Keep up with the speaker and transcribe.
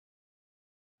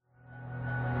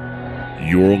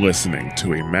You're listening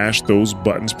to a Mash Those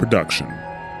Buttons production.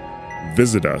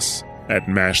 Visit us at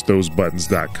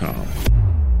mashthosebuttons.com.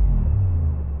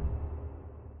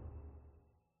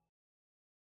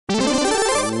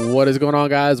 What is going on,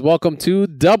 guys? Welcome to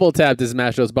Double Tap, this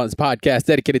Mash Those Buttons podcast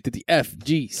dedicated to the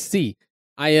FGC.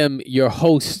 I am your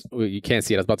host. Well, you can't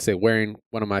see it. I was about to say wearing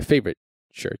one of my favorite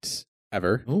shirts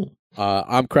ever.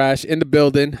 I'm Crash in the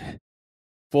building.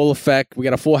 Full effect. We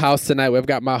got a full house tonight. We've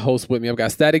got my host with me. I've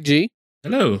got Static G.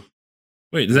 Hello.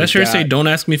 Wait, does that shirt say "Don't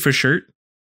ask me for shirt"?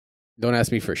 Don't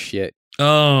ask me for shit.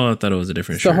 Oh, I thought it was a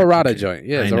different shirt. It's a Harada joint.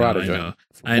 Yeah, it's a Harada joint.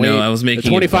 I know. I was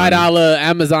making $25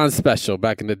 Amazon special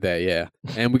back in the day. Yeah,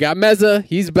 and we got Mezza.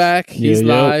 He's back. He's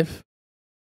live.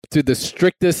 To the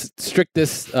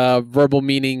strictest verbal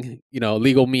meaning,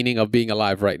 legal meaning of being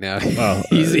alive right now. Wow,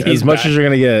 he's as much as you're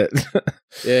gonna get.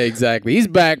 Yeah, exactly. He's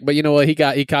back, but you know what? He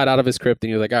caught out of his crypt, and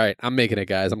he was like, "All right, I'm making it,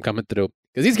 guys. I'm coming through."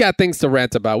 Because he's got things to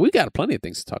rant about. We got plenty of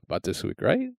things to talk about this week,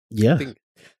 right? Yeah.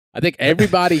 I think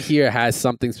everybody here has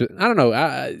something. I don't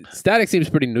know. Static seems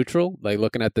pretty neutral. Like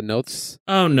looking at the notes.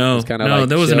 Oh no, no,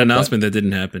 there was an announcement that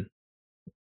didn't happen.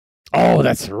 Oh,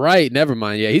 that's right. Never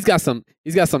mind. Yeah, he's got some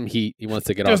heat he wants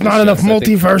to get off. There's not enough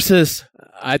multiverses.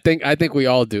 I think we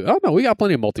all do. Oh no, we got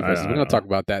plenty of multiverses. We're gonna talk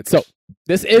about that. So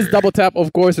this is Double Tap,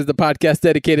 of course, is the podcast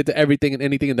dedicated to everything and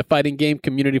anything in the fighting game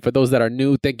community. For those that are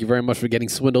new, thank you very much for getting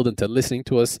swindled into listening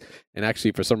to us. And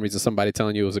actually, for some reason, somebody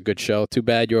telling you it was a good show. Too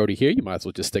bad you're already here. You might as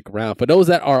well just stick around. For those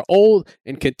that are old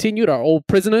and continued, our old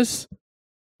prisoners,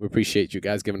 we appreciate you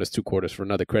guys giving us 2 quarters for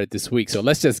another credit this week. So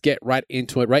let's just get right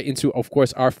into it. Of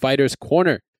course, our Fighters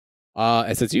Corner.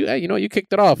 And since you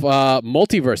kicked it off,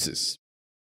 Multiversus.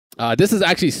 This is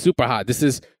actually super hot. This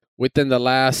is within the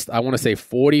last, I want to say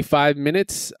 45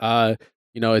 minutes.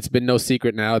 It's been no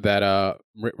secret now that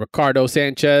Ricardo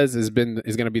Sanchez is going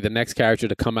to be the next character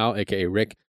to come out, aka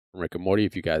Rick from Rick and Morty,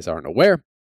 if you guys aren't aware.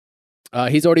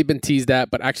 He's already been teased at,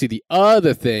 but actually the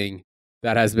other thing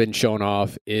that has been shown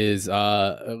off is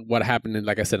what happened in,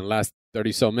 like I said, in the last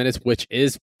 30 so minutes, which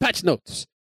is patch notes.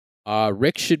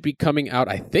 Rick should be coming out,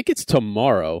 I think it's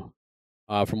tomorrow,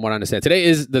 from what I understand. Today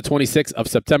is the 26th of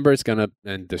September.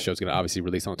 And the show's gonna obviously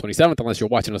release on the 27th, unless you're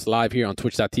watching us live here on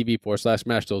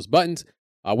twitch.tv/mash those buttons.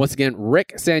 Once again,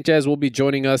 Rick Sanchez will be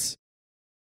joining us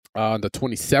on the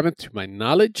 27th, to my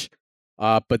knowledge.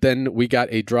 But then we got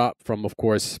a drop from, of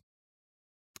course,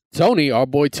 Tony, our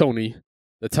boy Tony,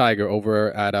 the Tiger,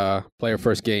 over at Player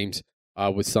First Games,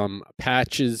 with some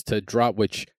patches to drop,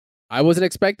 which I wasn't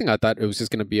expecting. I thought it was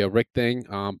just going to be a Rick thing.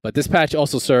 But this patch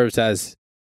also serves as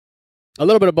a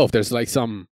little bit of both. There's like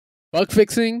some bug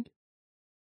fixing,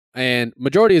 and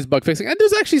majority is bug fixing, and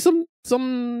there's actually some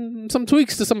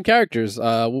tweaks to some characters,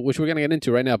 which we're going to get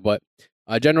into right now. But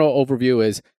general overview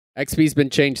is XP's been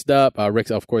changed up.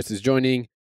 Rick, of course, is joining.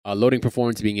 Loading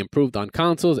performance being improved on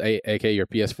consoles, aka your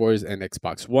PS4s and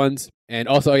Xbox Ones. And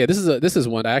also, this is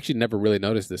one I actually never really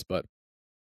noticed this, but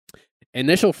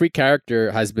initial free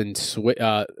character has been switched.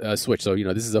 So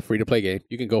this is a free to play game.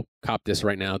 You can go cop this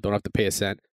right now. Don't have to pay a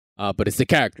cent. But it's the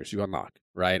characters you unlock,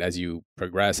 right, as you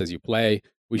progress, as you play.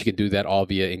 We can do that all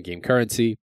via in-game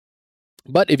currency.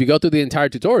 But if you go through the entire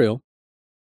tutorial,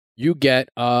 you get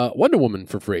Wonder Woman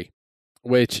for free,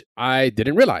 which I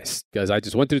didn't realize because I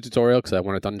just went through the tutorial because I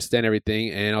wanted to understand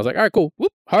everything. And I was like, all right, cool.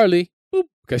 Whoop, Harley. Whoop.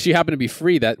 Because she happened to be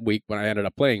free that week when I ended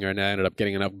up playing her, and I ended up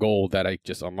getting enough gold that I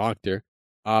just unlocked her.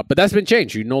 But that's been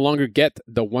changed. You no longer get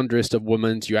the Wondrous of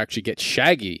Women's. You actually get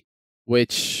Shaggy,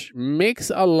 which makes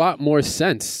a lot more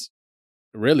sense.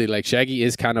 Really, like Shaggy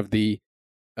is kind of he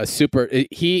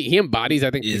embodies,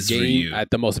 I think, the game at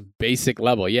the most basic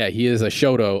level. Yeah, he is a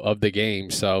Shoto of the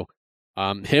game. So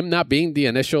him not being the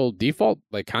initial default,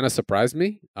 like, kind of surprised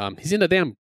me. He's in the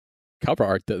damn cover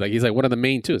art. Like, he's like one of the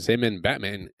main two. It's him and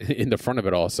Batman in the front of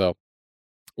it all. So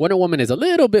Wonder Woman is a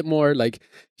little bit more like,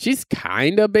 she's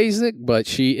kind of basic, but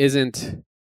she isn't.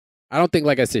 I don't think,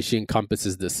 like I said, she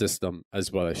encompasses the system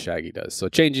as well as Shaggy does. So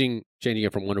changing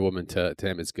it from Wonder Woman to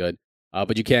him is good.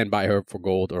 But you can buy her for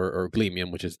gold or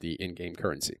Gleamium, which is the in-game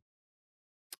currency.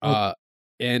 They've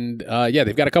got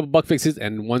a couple bug fixes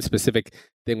and one specific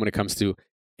thing when it comes to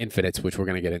infinites, which we're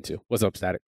going to get into. What's up,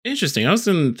 Static? Interesting. I was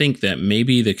going to think that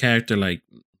maybe the character like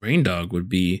Rain Dog would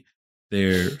be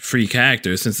their free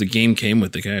character since the game came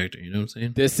with the character. You know what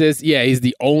I'm saying? He's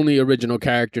the only original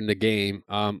character in the game.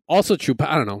 Also true,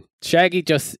 I don't know. Shaggy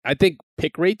I think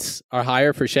pick rates are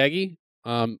higher for Shaggy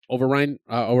over Rain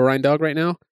Dog right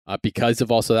now. Because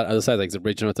of also that other side, like the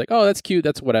original, it's like, oh, that's cute,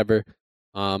 that's whatever.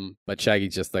 But Shaggy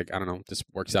just, like, I don't know, just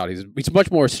works out. He's much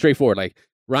more straightforward. Like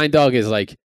Rain Dog is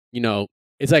like,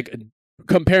 it's like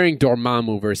comparing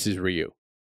Dormammu versus Ryu.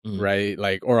 right?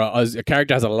 Like, or a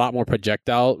character has a lot more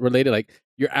projectile related. Like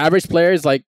your average player is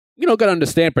like, gotta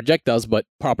understand projectiles, but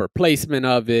proper placement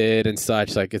of it and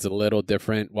such, like it's a little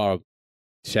different. While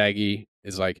Shaggy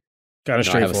is like, kind of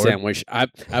straightforward. I have a sandwich. I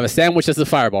have a sandwich that's a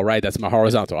fireball, right? That's my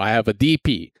horizontal. I have a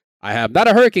DP. I have not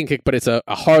a hurricane kick, but it's a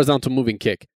horizontal moving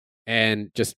kick,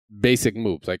 and just basic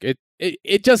moves. Like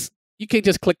it just, you can't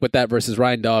just click with that versus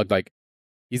Ryan Dog. Like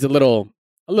he's a little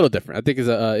different. I think it's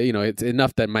it's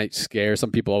enough that might scare some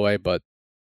people away. But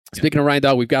speaking of Ryan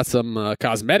Dog, we've got some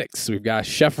cosmetics. We've got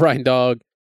Chef Ryan Dog.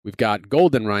 We've got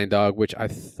Golden Ryan Dog, which I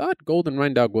thought Golden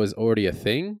Ryan Dog was already a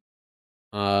thing.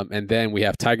 And then we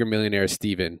have Tiger Millionaire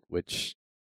Steven, which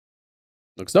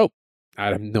looks dope. I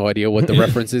have no idea what the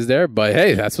reference is there, but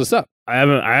hey, that's what's up. I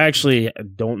actually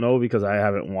don't know because I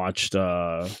haven't watched it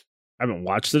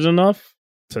enough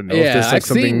to know if there's like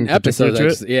something episodes. to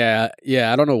it.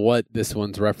 Yeah. I don't know what this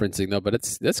one's referencing though, but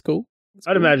that's cool.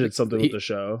 I'd imagine it's something with the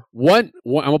show. One,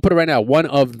 I'm gonna put it right now. One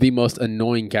of the most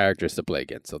annoying characters to play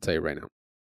against. I'll tell you right now.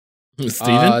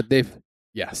 Steven?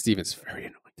 Steven's very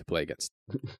annoying to play against.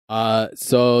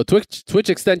 So Twitch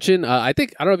extension. I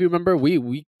don't know if you remember,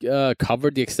 we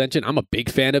covered the extension. I'm a big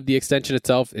fan of the extension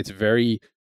itself. It's very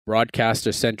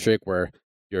broadcaster centric, where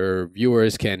your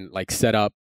viewers can like set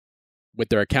up with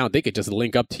their account. They could just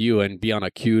link up to you and be on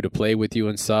a queue to play with you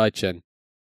and such. And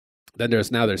then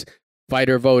there's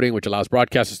fighter voting, which allows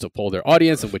broadcasters to poll their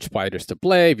audience and which fighters to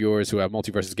play. Viewers who have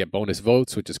Multiversus get bonus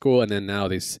votes, which is cool. And then now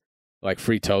these like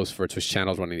free toast for Twitch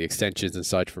channels running the extensions and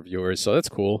such for viewers. So that's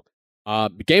cool.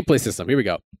 Gameplay system. Here we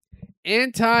go.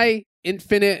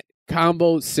 Anti-infinite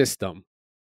combo system.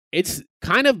 It's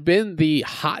kind of been the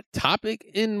hot topic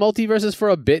in Multiversus for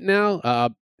a bit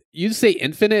now. You say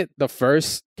infinite, the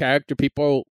first character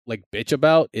people like bitch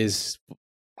about is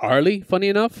Harley, funny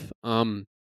enough.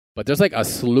 But there's like a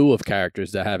slew of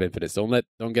characters that have infinites.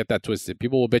 Don't get that twisted.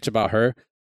 People will bitch about her.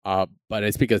 But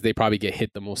it's because they probably get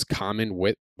hit the most common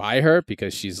by her,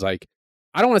 because she's like,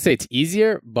 I don't want to say it's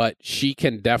easier, but she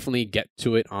can definitely get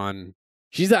to it on.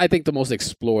 She's, I think, the most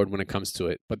explored when it comes to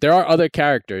it. But there are other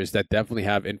characters that definitely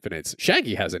have infinites.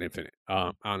 Shaggy has an infinite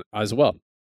as well.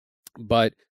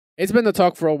 But it's been the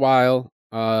talk for a while,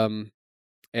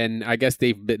 and I guess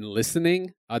they've been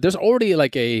listening. There's already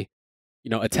like a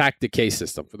attack decay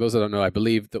system. For those that don't know, I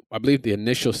believe the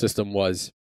initial system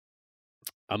was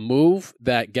a move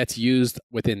that gets used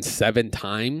within 7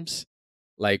 times,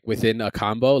 like within a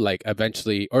combo, like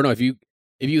eventually, or no, if you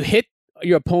hit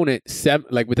your opponent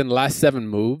within the last 7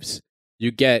 moves,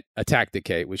 you get attack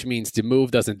decay, which means the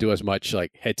move doesn't do as much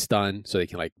like hit stun, so they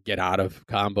can like get out of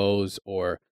combos,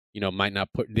 or might not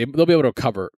they'll be able to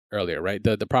recover earlier, right?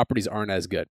 The properties aren't as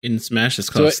good. In Smash, it's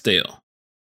called stale.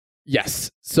 Yes.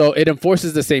 So it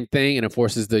enforces the same thing, and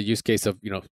enforces the use case of,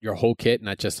 your whole kit,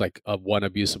 not just like a one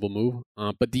abusable move.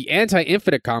 But the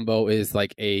anti-infinite combo is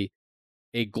like a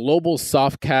global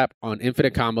soft cap on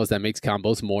infinite combos that makes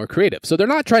combos more creative. So they're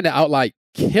not trying to outright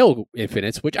kill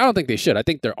infinites, which I don't think they should. I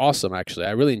think they're awesome, actually.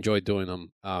 I really enjoy doing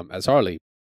them as Harley,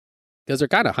 because they're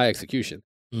kind of high execution.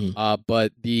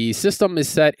 But the system is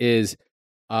set is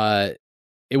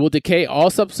it will decay all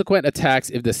subsequent attacks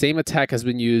if the same attack has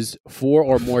been used 4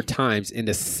 or more times in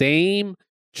the same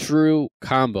true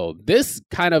combo. This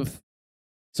kind of,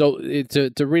 so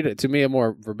to read it to me a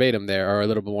more verbatim there, or a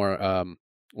little bit more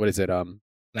what is it?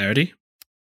 Clarity.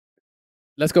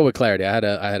 Let's go with clarity. I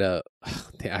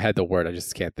had the word. I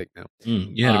just can't think now.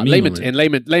 Yeah, in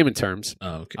layman terms.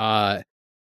 Oh, okay.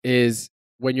 Is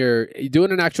when you're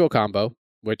doing an actual combo,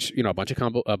 which a bunch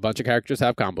of characters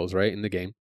have combos, right, in the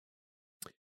game.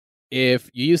 If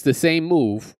you use the same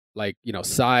move, like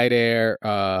side air,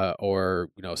 or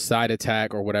side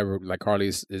attack or whatever, like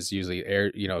Harley's is usually air.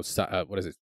 What is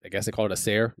it? I guess they call it a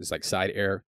SAIR. It's like side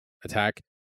air attack.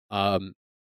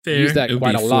 Fair. Use that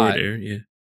quite a lot. Air,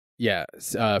 yeah.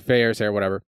 Fair, SAIR,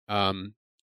 whatever.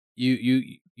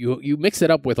 You mix it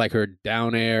up with like her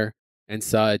down air and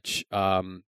such.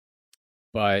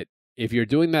 But if you're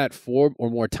doing that 4 or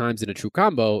more times in a true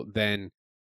combo, then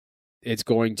it's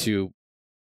going to.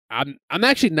 I'm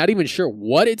actually not even sure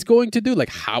what it's going to do, like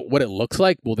what it looks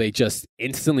like. Will they just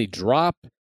instantly drop?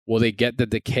 Will they get the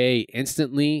decay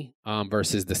instantly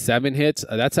versus the 7 hits?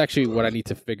 That's actually what I need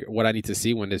to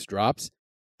see when this drops.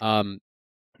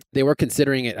 They were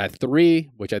considering it at 3,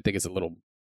 which I think is a little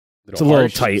a little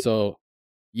tight. So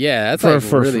yeah,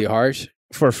 that's really harsh.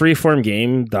 For a freeform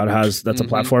game that's a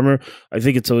platformer, I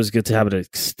think it's always good to have it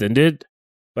extended.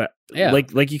 But yeah,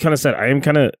 like you kind of said, I am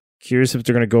kind of curious if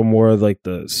they're going to go more like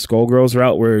the Skullgirls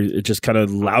route, where it just kind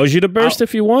of allows you to burst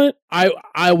if you want.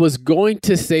 I was going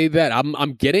to say that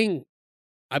I'm getting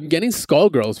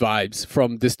Skullgirls vibes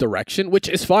from this direction, which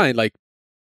is fine. Like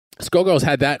Skullgirls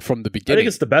had that from the beginning. I think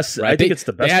it's the best. Right? I think it's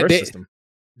the best burst system.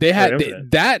 They had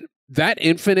that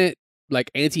infinite, like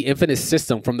anti-infinite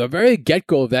system from the very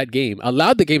get-go of that game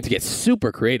allowed the game to get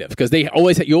super creative because they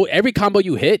always had, every combo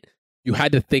you hit, you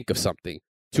had to think of something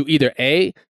to either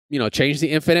A, change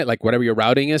the infinite, like whatever your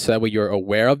routing is, so that way you're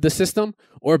aware of the system,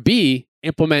 or B,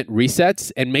 implement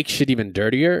resets and make shit even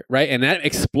dirtier, right? And that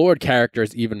explored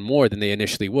characters even more than they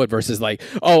initially would versus like,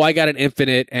 oh, I got an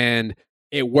infinite and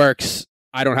it works.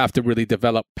 I don't have to really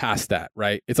develop past that,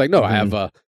 right? It's like, no, I have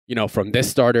a, from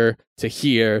this starter to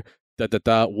here,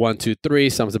 1, 2, 3,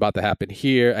 something's about to happen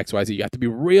here, XYZ. You have to be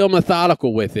real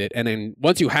methodical with it. And then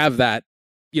once you have that,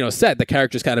 set, the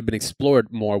character's kind of been explored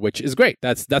more, which is great.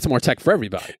 That's more tech for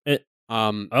everybody. I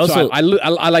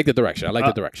like the direction.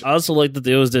 I also like that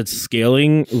they always did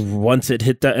scaling once it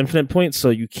hit that infinite point, so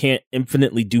you can't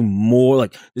infinitely do more,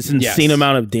 like this insane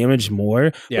amount of damage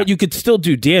more. But you could still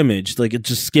do damage. Like it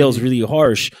just scales really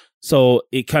harsh. So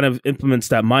it kind of implements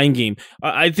that mind game.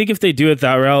 I think if they do it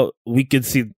that route, we could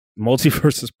see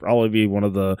Multiversus probably be one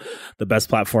of the best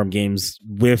platform games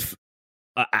with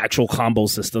an actual combo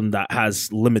system that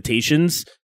has limitations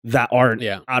that aren't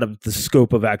out of the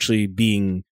scope of actually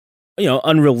being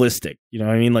unrealistic. You know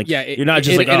what I mean? Like, you're not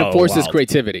just it enforces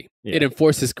creativity. Yeah. It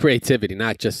enforces creativity,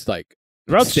 not just like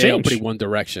stay opening one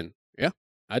direction. Yeah,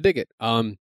 I dig it.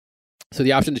 So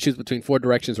the option to choose between 4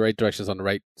 directions or 8 directions on the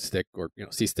right stick or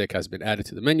C stick has been added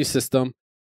to the menu system.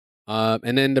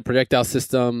 And then the projectile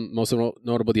system, most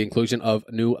notable the inclusion of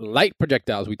new light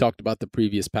projectiles. We talked about the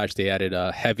previous patch. They added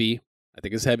heavy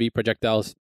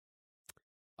projectiles.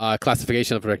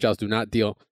 Classification of projectiles do not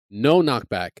deal no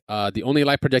knockback. The only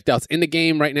light projectiles in the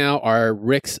game right now are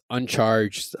Rick's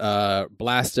uncharged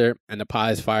blaster and the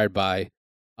pies fired by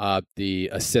the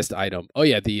assist item. Oh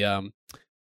yeah,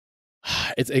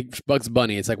 it's Bugs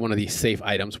Bunny. It's like one of these safe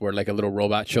items where like a little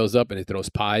robot shows up and it throws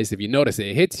pies. If you notice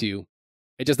it hits you,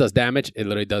 it just does damage. It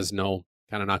literally does no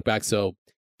kind of knockback. So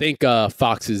think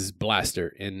Fox's blaster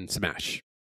in Smash.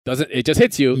 It just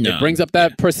hits you. No. It brings up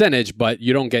that percentage, but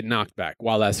you don't get knocked back.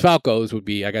 While as Falco's would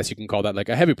be, I guess you can call that like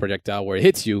a heavy projectile where it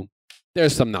hits you.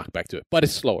 There's some knockback to it, but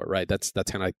it's slower, right? That's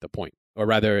kind of like the point. Or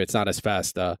rather, it's not as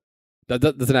fast. That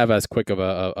doesn't have as quick of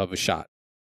a shot.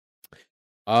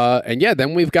 And yeah,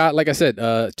 then we've got, like I said,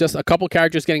 just a couple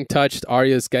characters getting touched.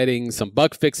 Arya's getting some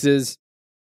bug fixes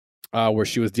where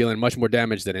she was dealing much more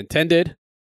damage than intended,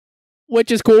 which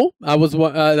is cool.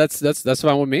 That's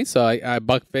fine with me. So I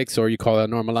bug fix, or you call it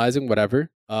normalizing, whatever.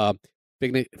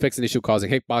 Fix an issue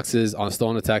causing hitboxes on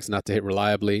stolen attacks not to hit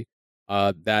reliably.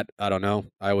 That I don't know.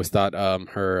 I always thought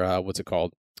her what's it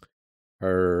called?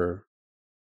 Her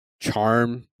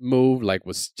charm move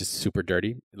was just super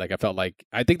dirty. I felt like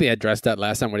I think they addressed that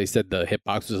last time where they said the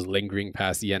hitbox was lingering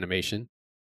past the animation.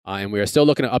 And we are still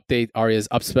looking to update Arya's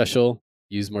up special.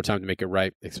 Use more time to make it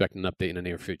right. Expect an update in the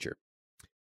near future.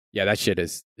 Yeah, that shit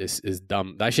is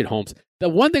dumb. That shit homes. The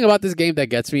one thing about this game that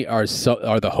gets me are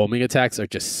the homing attacks are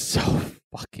just so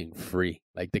fucking free.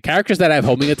 Like the characters that have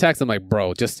homing attacks, I'm like,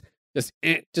 bro, just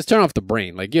turn off the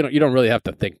brain. Like you don't really have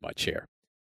to think much here.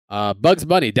 Bugs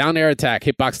Bunny, down air attack,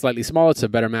 hitbox slightly smaller to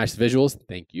better match the visuals.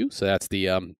 Thank you. So that's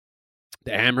the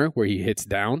hammer where he hits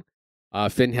down.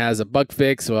 Finn has a bug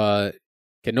fix.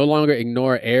 Can no longer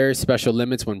ignore air special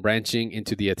limits when branching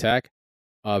into the attack.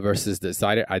 Versus the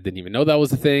side. I didn't even know that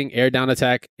was a thing. Air down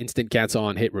attack, instant cancel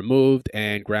on hit removed,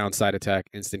 and ground side attack,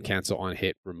 instant cancel on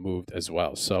hit removed as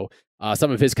well. So some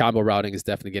of his combo routing is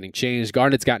definitely getting changed.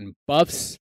 Garnet's gotten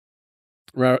buffs.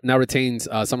 Now retains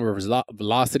some of her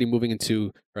velocity moving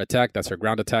into her attack. That's her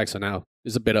ground attack. So now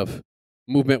there's a bit of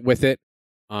movement with it.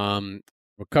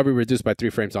 Recovery reduced by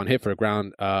 3 frames on hit for a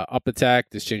ground up attack.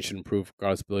 This change should improve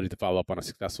Garnet's ability to follow up on a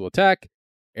successful attack.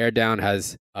 Air down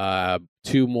has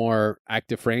 2 more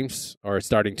active frames, or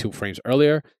starting 2 frames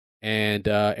earlier, and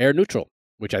air neutral,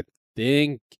 which I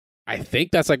think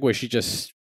that's like where she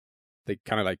just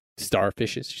kind of like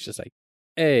starfishes. She's just like,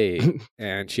 hey,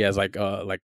 and she has like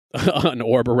an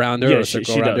orb around her. Yeah, she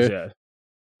does. Yeah.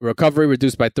 Recovery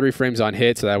reduced by 3 frames on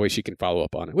hit, so that way she can follow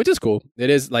up on it, which is cool. It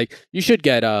is like you should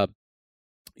get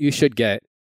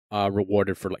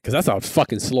rewarded for because that's a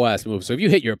fucking slow ass move. So if you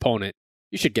hit your opponent,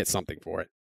 you should get something for it.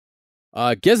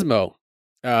 Gizmo,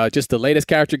 just the latest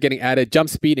character getting added. Jump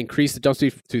speed increased the jump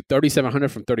speed to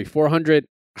 3,700 from 3,400.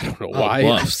 I don't know why.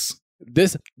 Buffs.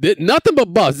 This nothing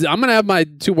but buffs. I'm gonna have my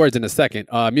 2 words in a second.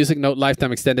 Music note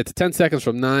lifetime extended to 10 seconds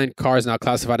from 9. Cars now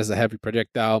classified as a heavy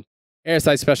projectile. Air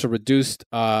side special reduced.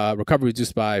 Recovery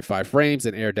reduced by 5 frames,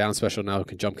 and air down special now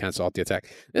can jump cancel off the attack.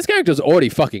 This character's already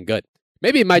fucking good.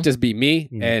 Maybe it might just be me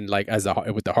and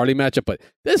with the Harley matchup, but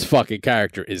this fucking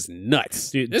character is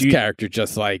nuts. This character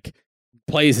just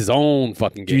plays his own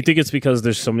fucking game. Do you think it's because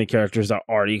there's so many characters that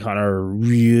already kind of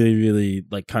really, really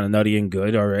like kind of nutty and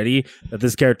good already that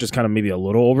this character's kind of maybe a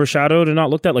little overshadowed and not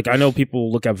looked at? Like, I know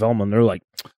people look at Velma and they're like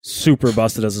super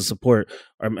busted as a support.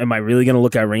 Am I really going to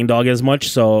look at Rain Dog as much?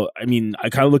 So, I mean, I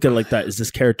kind of look at it like that. Is this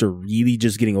character really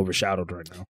just getting overshadowed right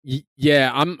now?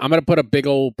 Yeah, I'm going to put a big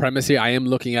old premise here. I am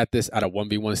looking at this at a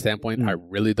 1v1 standpoint. I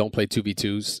really don't play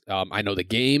 2v2s. I know the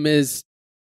game is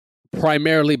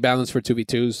primarily balanced for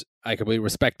 2v2s. I completely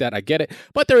respect that. I get it.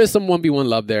 But there is some 1v1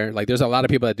 love there. Like, there's a lot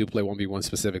of people that do play 1v1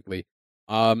 specifically.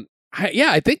 I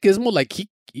think Gizmo, like, he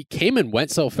came and went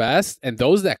so fast. And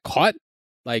those that caught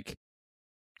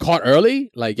early,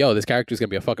 like, yo, this character's going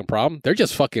to be a fucking problem. They're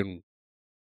just fucking,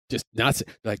 just not,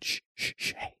 like,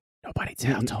 shh, hey, nobody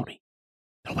tell Tony.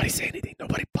 Nobody say anything.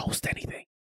 Nobody post anything.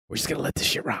 We're just going to let this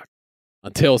shit rock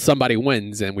until somebody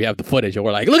wins and we have the footage and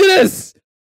we're like, look at this.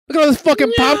 Look at all this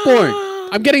fucking popcorn.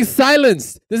 I'm getting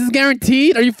silenced. This is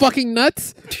guaranteed. Are you fucking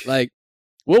nuts? Like,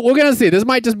 we're gonna see. This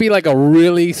might just be like a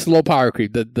really slow power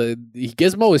creep. The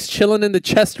Gizmo is chilling in the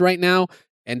chest right now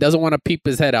and doesn't want to peep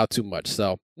his head out too much.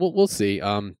 So we'll see.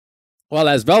 Well,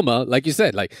 as Velma, like you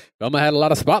said, like Velma had a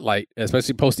lot of spotlight,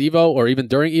 especially post Evo or even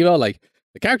during Evo. Like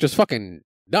the character's fucking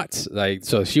nuts. Like,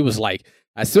 so she was like,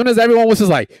 as soon as everyone was just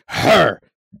like her,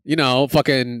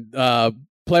 fucking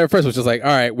player first was just like, all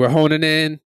right, we're honing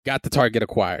in. Got the target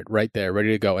acquired right there, ready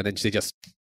to go. And then she just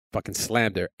fucking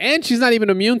slammed her. And she's not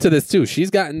even immune to this, too.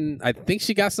 I think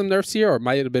she got some nerfs here, or it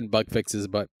might have been bug fixes,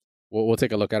 but we'll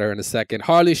take a look at her in a second.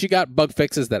 Harley, she got bug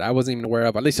fixes that I wasn't even aware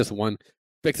of, at least just one.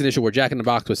 Fixed an issue where Jack in the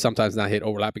Box would sometimes not hit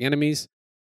overlapping enemies.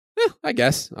 I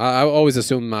guess. I always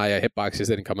assume my hitboxes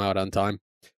didn't come out on time.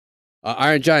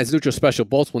 Iron Giant's neutral special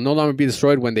bolts will no longer be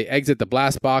destroyed when they exit the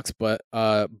blast box, but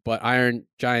Iron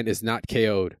Giant is not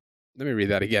KO'd. Let me read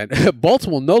that again. Bolts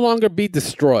will no longer be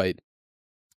destroyed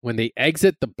when they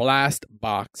exit the blast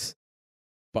box,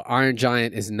 but Iron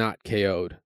Giant is not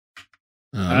KO'd.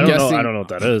 I don't know what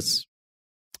that is.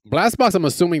 Blast box, I'm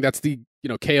assuming that's the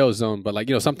KO zone, but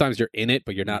sometimes you're in it,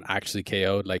 but you're not actually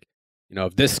KO'd. Like,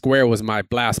 if this square was my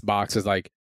blast box, is like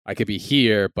I could be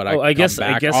here, but I guess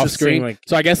off screen. Like,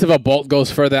 so I guess if a bolt goes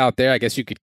further out there, I guess you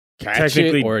could catch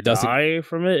it, or it doesn't die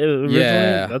from it. Originally.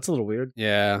 Yeah, that's a little weird.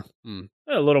 Yeah.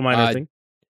 A little minor thing.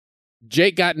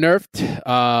 Jake got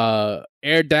nerfed.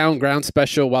 Air down ground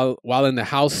special while in the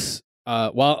house.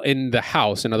 While in the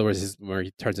house, in other words, is where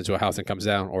he turns into a house and comes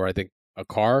down, or I think a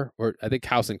car, or I think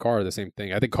house and car are the same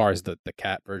thing. I think car is the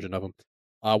cat version of him.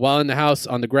 While in the house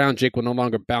on the ground, Jake will no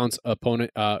longer bounce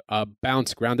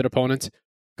grounded opponents.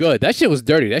 Good. That shit was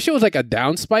dirty. That shit was like a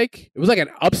down spike. It was like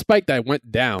an up spike that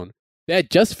went down. They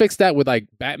had just fixed that with like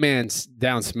Batman's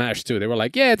down smash too. They were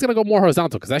like, yeah, it's gonna go more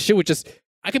horizontal because that shit would just,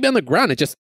 I could be on the ground. It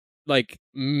just like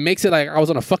makes it like I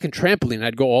was on a fucking trampoline and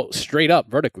I'd go all straight up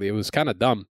vertically. It was kind of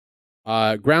dumb.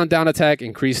 Ground down attack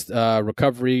increased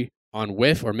recovery on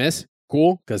whiff or miss.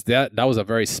 Cool, because that was a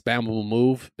very spammable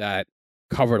move that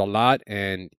covered a lot,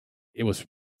 and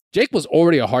Jake was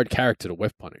already a hard character to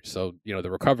whiff punish, so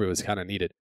the recovery was kind of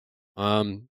needed.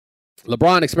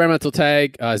 LeBron experimental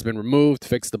tag has been removed,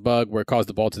 fixed the bug where it caused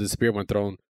the ball to disappear when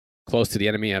thrown close to the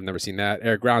enemy. I've never seen that.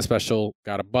 Air ground special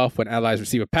got a buff when allies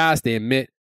receive a pass. They emit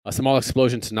a small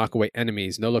explosion to knock away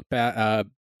enemies. No look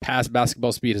pass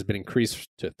basketball speed has been increased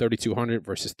to 3,200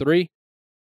 versus 3.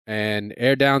 And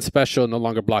air down special no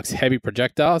longer blocks heavy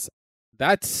projectiles.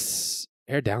 That's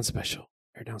air down special.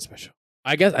 Air down special.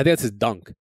 I think that's his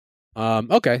dunk.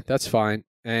 Okay, that's fine.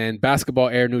 And basketball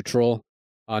air neutral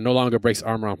no longer breaks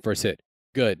armor on first hit.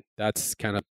 Good. That's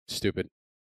kind of stupid.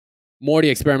 Morty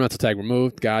experimental tag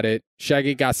removed. Got it.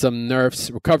 Shaggy got some nerfs.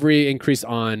 Recovery increase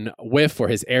on whiff for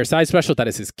his air side special. That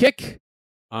is his kick.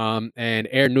 And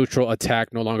air neutral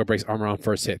attack no longer breaks armor on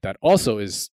first hit. That also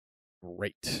is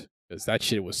great because that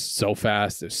shit was so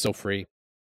fast. It was so free.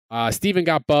 Steven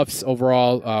got buffs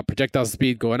overall. Projectile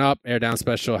speed going up. Air down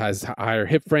special has higher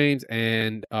hit frames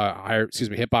and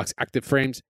hitbox active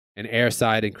frames. And air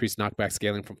side increased knockback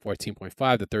scaling from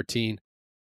 14.5 to 13.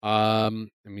 Let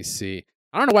me see.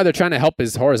 I don't know why they're trying to help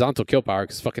his horizontal kill power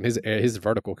because fucking his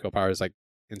vertical kill power is like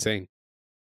insane.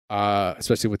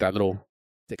 Especially with that little.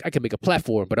 I can make a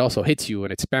platform, but it also hits you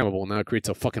and it's spammable. Now it creates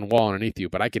a fucking wall underneath you,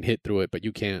 but I can hit through it, but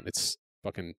you can't. It's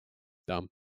fucking dumb.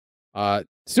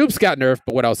 Soups got nerfed,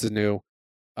 but what else is new?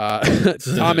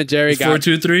 Tom and Jerry got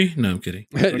 4-2-3. No, I'm kidding.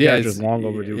 Yeah, it's just long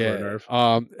overdue for a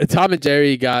nerf. Tom and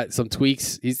Jerry got some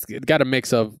tweaks. He's got a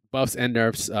mix of buffs and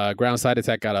nerfs. Ground side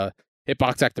attack got a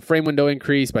hitbox active frame window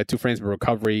increased by 2 frames, but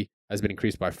recovery has been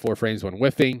increased by 4 frames when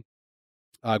whiffing.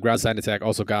 Ground side attack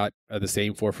also got the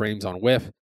same 4 frames on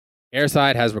whiff. Air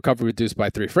side has recovery reduced by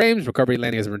 3 frames. Recovery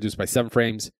landing has been reduced by 7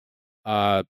 frames.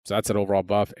 So that's an overall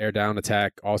buff. Air down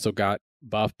attack also got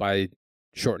buffed by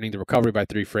shortening the recovery by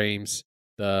 3 frames.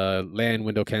 The land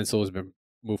window cancel has been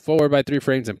moved forward by 3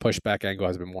 frames, and pushback angle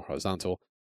has been more horizontal.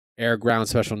 Air ground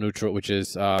special neutral, which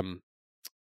is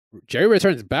Jerry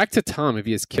returns back to Tom if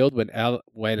he is killed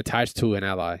when attached to an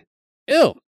ally.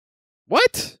 Ew.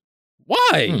 What?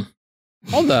 Why?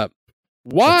 Hold up.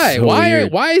 Why? So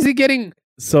why is he getting...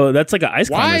 So that's like an ice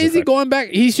climber. Why is he going back?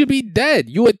 He should be dead.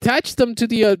 You attached them to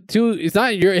the... it's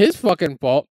not his fucking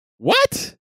fault.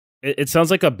 What? It sounds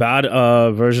like a bad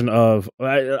version of...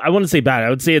 I wouldn't say bad. I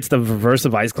would say it's the reverse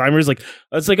of ice climbers. Like,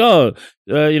 it's like,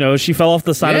 she fell off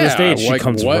the side of the stage. She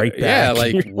comes right back. Yeah,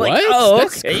 like, what? Oh,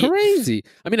 that's crazy.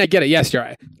 I mean, I get it. Yes,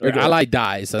 your ally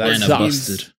dies, so that sucks.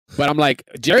 Busted. But I'm like,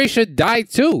 Jerry should die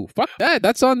too. Fuck that.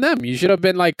 That's on them. You should have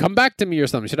been like, come back to me or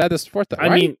something. Should have had this support that.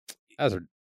 Right? I mean,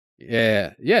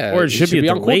 yeah. Or it should be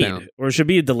delayed. Or it should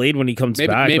be delayed when he comes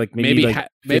back. Maybe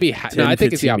no, I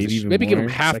think it's the opposite. Maybe give him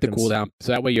half the cooldown,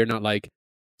 so that way you're not like,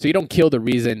 so you don't kill the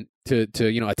reason to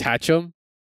attach him,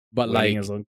 but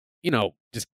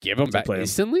just give him back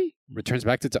instantly. Returns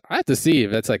back to. I have to see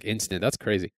if that's like instant. That's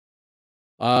crazy.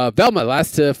 Velma,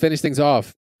 last to finish things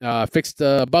off. Fixed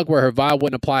a bug where her vial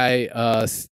wouldn't apply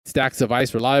stacks of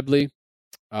ice reliably.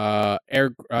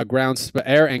 Air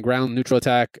and ground neutral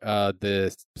attack.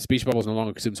 The speech bubbles no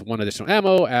longer consumes 1 additional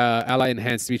ammo. Ally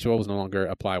enhanced speech bubbles no longer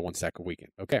apply 1 stack of weaken.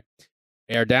 Okay.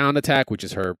 Air down attack, which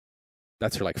is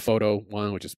that's her like photo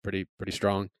one, which is pretty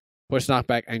strong. Push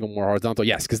knockback angle more horizontal.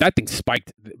 Yes, because that thing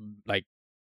spiked like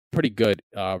pretty good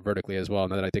vertically as well.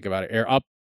 Now that I think about it, air up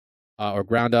or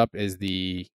ground up that's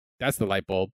the light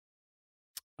bulb.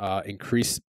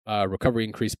 Recovery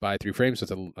increased by 3 frames, so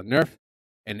it's a nerf.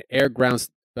 And air ground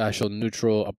special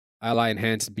neutral ally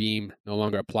enhanced beam no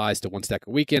longer applies to 1 stack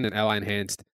of weaken, and ally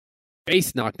enhanced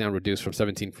base knockdown reduced from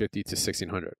 1750 to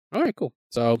 1600. All right, cool.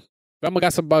 So Velma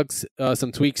got some bugs,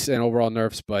 some tweaks, and overall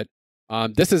nerfs, but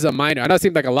this is a minor. I know it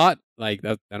seemed like a lot. Like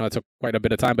that, I know it took quite a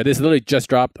bit of time, but this literally just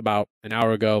dropped about an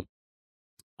hour ago.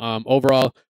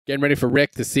 Overall, getting ready for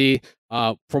Rick to see.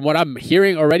 From what I'm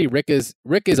hearing already, Rick is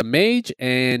a mage,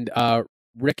 and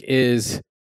Rick is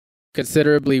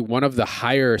considerably one of the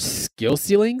higher skill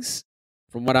ceilings.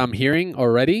 From what I'm hearing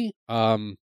already,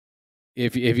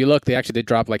 if you look, they actually did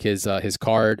drop like his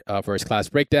card for his class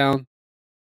breakdown.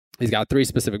 He's got 3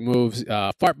 specific moves.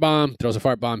 Fart bomb, throws a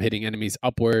fart bomb hitting enemies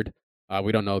upward.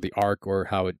 We don't know the arc or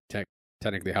how it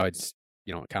technically how it's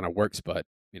it kind of works, but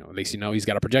at least he's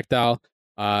got a projectile.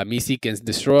 Meat Seek and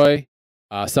Destroy.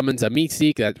 Summons a Meat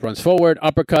Seek that runs forward,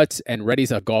 uppercuts, and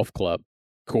readies a golf club.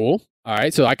 Cool. All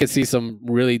right, so I could see some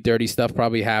really dirty stuff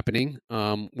probably happening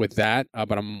with that,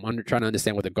 but I'm trying to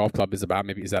understand what the golf club is about.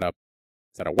 Maybe is that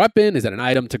a weapon? Is that an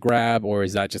item to grab, or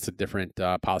is that just a different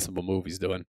possible move he's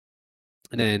doing?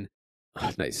 And then,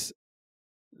 nice.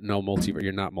 No multiverse.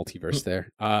 You're not multiverse there.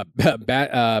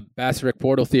 Basaric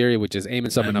portal theory, which is aim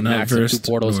and summon a max of 2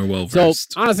 portals. So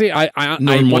honestly, I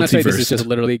want to say this is just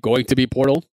literally going to be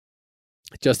Portal,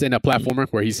 just in a platformer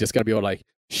where he's just gonna be able to like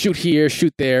shoot here,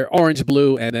 shoot there, orange,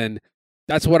 blue, and then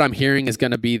that's what I'm hearing is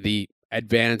gonna be the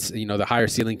advance, the higher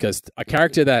ceiling, because a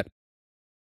character that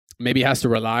maybe has to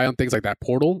rely on things like that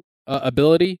portal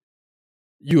ability,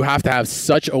 you have to have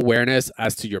such awareness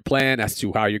as to your plan, as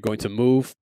to how you're going to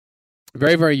move.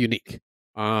 Very, very unique.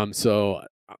 So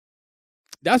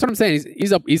that's what I'm saying.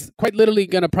 He's quite literally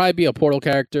gonna probably be a Portal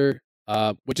character,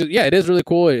 which is it is really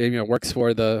cool. It works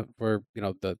for the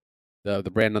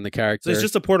brand on the character. So it's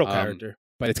just a Portal character,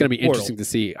 but it's gonna be interesting to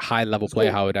see high level play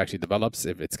how it actually develops.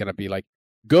 If it's gonna be like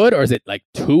good, or is it like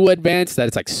too advanced that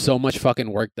it's like so much fucking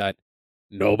work that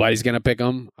nobody's gonna pick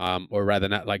him, or rather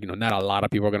not not a lot of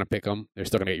people are gonna pick him. They're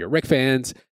still gonna get your Rick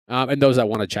fans, and those that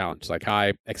want to challenge like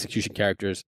high execution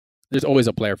characters. There's always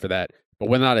a player for that, but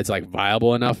whether or not it's like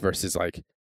viable enough versus like,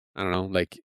 I don't know,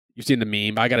 like you've seen the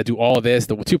meme, I got to do all of this.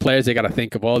 The 2 players, they got to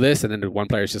think of all this. And then the 1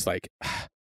 player is just like,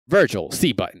 Virgil,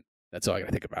 C button. That's all I got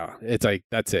to think about. It's like,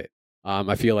 that's it.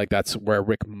 I feel like that's where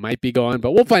Rick might be going,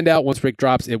 but we'll find out once Rick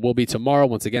drops. It will be tomorrow.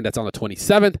 Once again, that's on the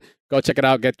 27th. Go check it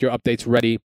out. Get your updates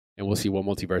ready, and we'll see what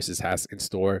Multiversus has in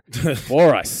store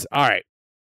for us. All right.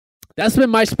 That's been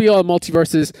my spiel on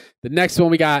Multiversus. The next one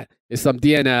we got is some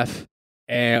DNF.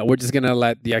 And we're just going to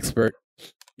let the expert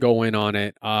go in on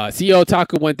it.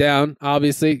 CEOtaku went down,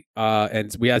 obviously,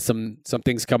 and we had some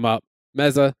things come up.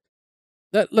 Mezza,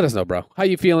 let us know, bro. How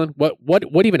you feeling?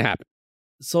 What even happened?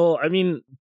 So, I mean,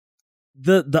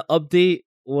 the update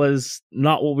was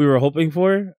not what we were hoping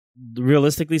for,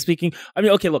 realistically speaking. I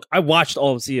mean, okay, look, I watched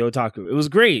all of CEOtaku. It was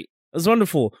great. It was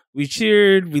wonderful. We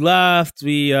cheered, we laughed,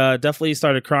 we definitely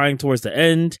started crying towards the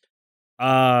end.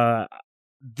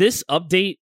 This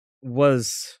update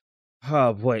was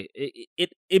Oh boy,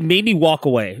 it made me walk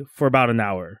away for about an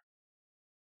hour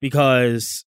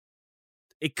because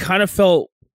it kind of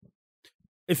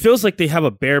it feels like they have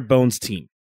a bare bones team.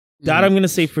 That I'm going to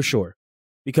say for sure,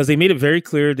 because they made it very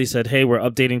clear. They said, "Hey, we're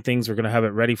updating things. We're going to have it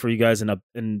ready for you guys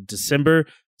in December.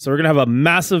 So we're going to have a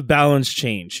massive balance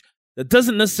change." That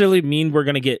doesn't necessarily mean we're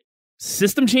going to get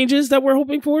system changes that we're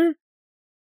hoping for,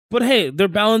 but hey, they're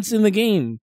balancing the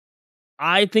game.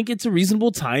 I think it's a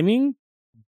reasonable timing,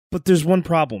 but there's one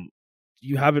problem.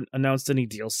 You haven't announced any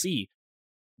DLC.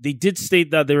 They did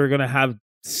state that they were going to have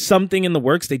something in the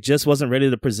works. They just wasn't ready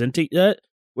to present it yet,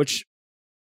 which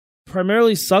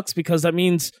primarily sucks because that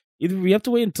means either we have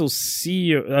to wait until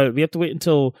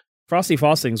Frosty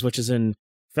Frostings, which is in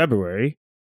February,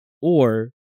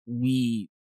 or we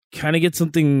kind of get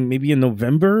something maybe in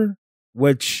November,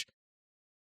 which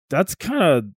that's kind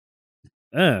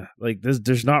of like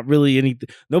there's not really anything.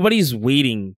 Nobody's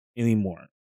waiting anymore.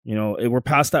 You know, we're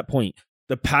past that point.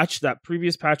 That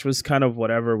previous patch was kind of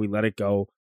whatever. We let it go.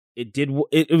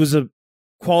 It was a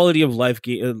quality of life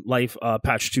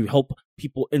patch to help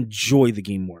people enjoy the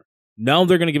game more. Now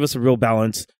they're going to give us a real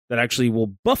balance that actually will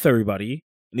buff everybody.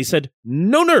 And he said,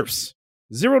 no nerfs,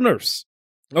 0 nerfs.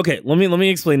 Okay, let me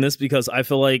explain this because I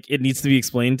feel like it needs to be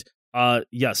explained.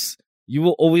 Yes, you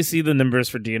will always see the numbers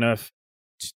for DNF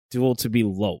Duel to be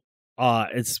low.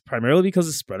 It's primarily because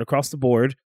it's spread across the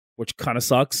board, which kind of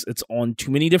sucks. It's on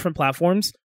too many different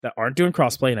platforms that aren't doing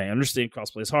crossplay, and I understand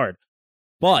crossplay is hard.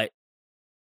 But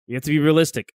you have to be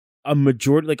realistic. A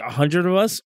majority, like 100 of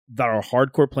us that are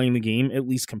hardcore playing the game, at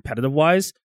least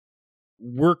competitive-wise,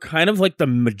 we're kind of like the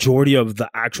majority of the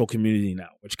actual community now,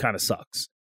 which kind of sucks.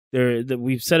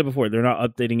 We've said it before, they're not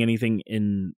updating anything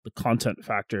in the content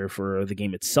factor for the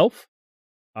game itself.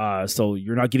 So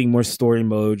you're not getting more story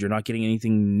mode, you're not getting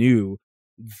anything new.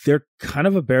 They're kind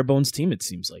of a bare bones team, it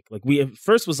seems like. Like, we at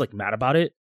first was like mad about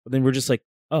it, but then we're just like,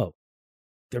 oh,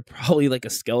 they're probably like a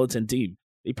skeleton team.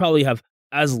 They probably have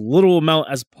as little amount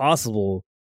as possible,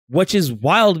 which is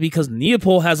wild because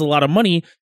Neopol has a lot of money,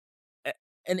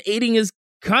 and aiding is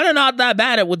kind of not that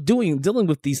bad at dealing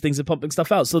with these things and pumping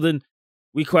stuff out. So then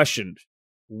we questioned,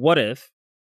 what if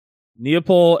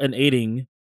Neopol and aiding,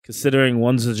 considering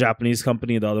one's a Japanese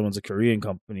company, the other one's a Korean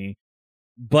company,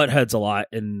 butt heads a lot,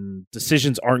 and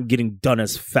decisions aren't getting done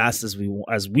as fast as we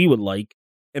would like,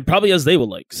 and probably as they would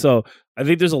like. So I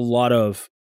think there's a lot of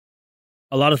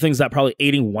things that probably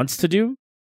aiding wants to do,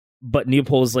 but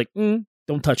Neopol is like,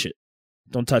 don't touch it.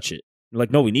 Don't touch it. They're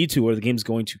like, no, we need to, or the game's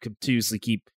going to continuously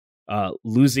keep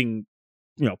losing,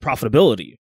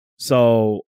 profitability.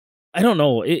 So I don't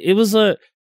know. It was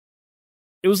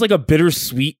like a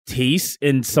bittersweet taste,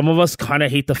 and some of us kind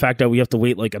of hate the fact that we have to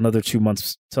wait like another 2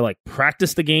 months to like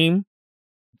practice the game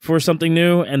for something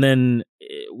new, and then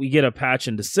we get a patch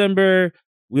in December.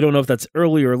 We don't know if that's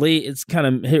early or late. It's kind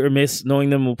of hit or miss. Knowing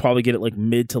them, we'll probably get it like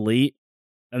mid to late,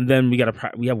 and then we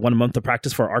have 1 month to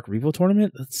practice for our Arc Revo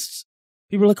tournament.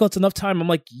 People are like, oh, it's enough time. I'm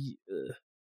like,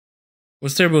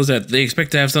 what's terrible is that they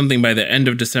expect to have something by the end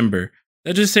of December.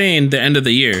 They're just saying the end of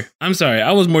the year. I'm sorry.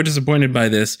 I was more disappointed by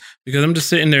this because I'm just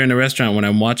sitting there in a restaurant when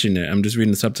I'm watching it. I'm just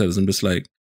reading the subtitles. I'm just like,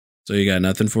 so you got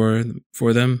nothing for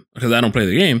them? Because I don't play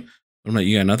the game. I'm like,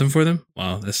 you got nothing for them?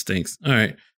 Wow, that stinks. All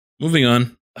right, moving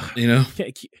on. It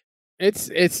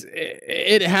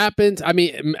happens. I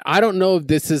mean, I don't know if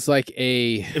this is like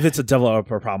if it's a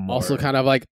developer problem. Also, kind of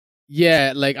like,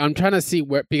 yeah, like I'm trying to see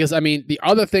where, because I mean, the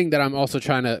other thing that I'm also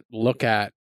trying to look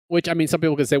at, which, I mean, some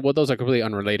people can say, well, those are completely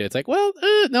unrelated. It's like, well,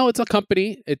 no, it's a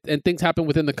company, and things happen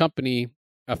within the company,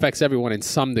 affects everyone in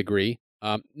some degree.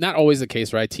 Not always the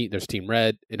case, right? There's Team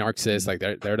Red and Arcsys, like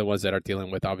they're the ones that are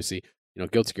dealing with, obviously,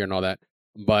 Guilty Gear and all that.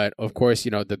 But of course,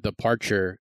 the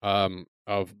departure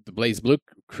of the Blaze Blue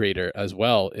creator as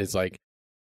well is like,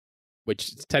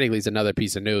 which technically is another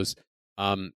piece of news.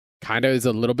 Kind of is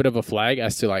a little bit of a flag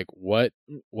as to like what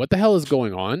the hell is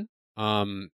going on.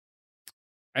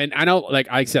 And I know, like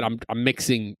I said, I'm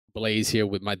mixing Blaze here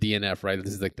with my DNF, right?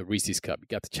 This is like the Reese's cup. You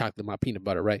got the chocolate, my peanut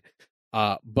butter, right?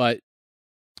 Or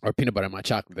peanut butter, my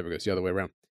chocolate. There we go. It's the other way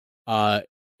around.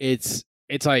 It's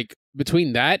like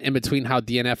between that and between how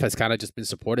DNF has kind of just been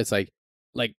supported. It's like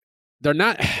they're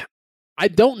not. I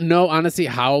don't know honestly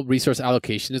how resource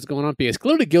allocation is going on, because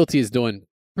clearly Guilty is doing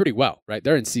pretty well, right?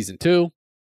 They're in season 2.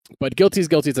 But Guilty is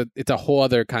Guilty. It's a whole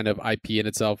other kind of IP in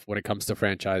itself when it comes to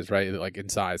franchise, right? Like in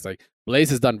size. Like Blaze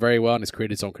has done very well and has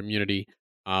created its own community.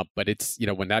 But it's,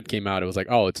 when that came out, it was like,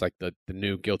 oh, it's like the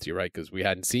new Guilty, right? Because we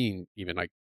hadn't seen even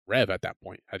like Rev at that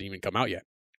point. Hadn't even come out yet.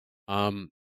 And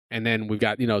then we've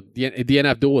got,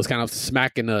 DNF Duel is kind of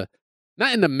smack in the,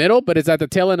 not in the middle, but it's at the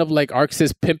tail end of like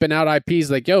Arcsys pimping out IPs.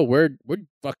 Like, yo,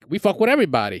 we fuck with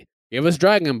everybody. Give us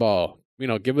Dragon Ball.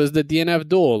 Give us the DNF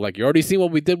Duel. Like, you already seen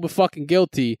what we did with fucking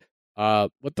Guilty.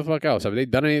 What the fuck else? Have they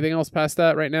done anything else past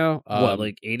that right now? What,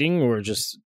 like aiding or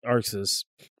just Arcsys?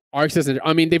 Arcsys,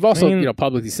 and they've also,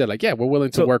 publicly said, like, yeah, we're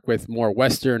willing to work with more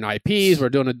Western IPs. We're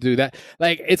doing to do that.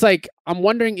 Like, it's like, I'm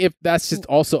wondering if that's just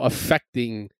also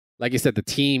affecting, like I said, the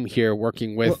team here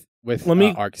working with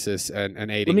Arcsys and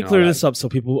aiding. Let me clear this up so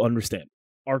people understand.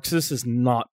 Arcsys is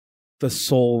not the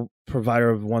sole provider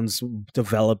of ones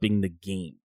developing the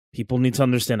game. People need to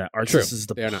understand that Arcsys is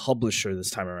the publisher this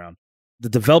time around. The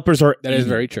developers are. That is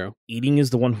very true. Aiding is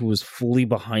the one who is fully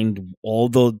behind all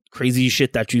the crazy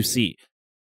shit that you see.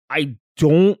 I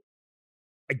don't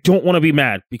want to be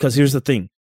mad, because here's the thing.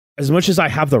 As much as I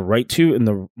have the right to, and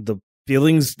the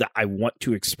feelings that I want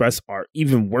to express are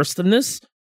even worse than this,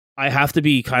 I have to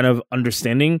be kind of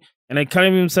understanding. And I kind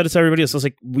of even said it to everybody else. I was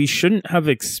like, we shouldn't have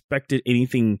expected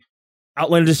anything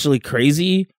outlandishly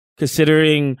crazy,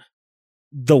 considering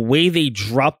the way they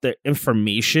dropped the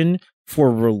information for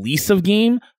release of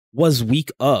game was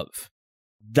week of.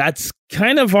 That's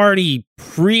kind of already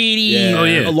pretty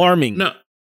alarming. No.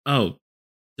 Oh,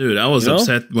 dude, I was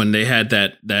upset when they had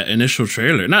that initial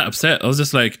trailer. Not upset. I was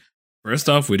just like, first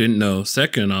off, we didn't know.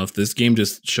 Second off, this game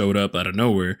just showed up out of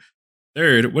nowhere.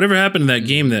 Third, whatever happened to that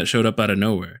game that showed up out of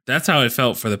nowhere? That's how it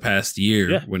felt for the past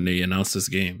year when they announced this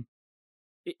game.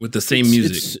 With the same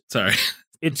music. Sorry.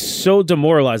 It's so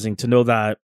demoralizing to know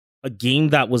that a game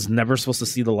that was never supposed to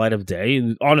see the light of day,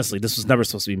 and honestly, this was never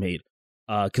supposed to be made.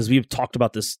 Because we've talked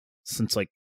about this since like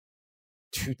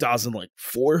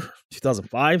 2004,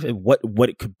 2005, and what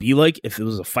it could be like if it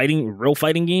was a real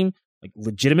fighting game, like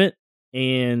legitimate.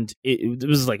 And it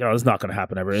was like, oh, it's not going to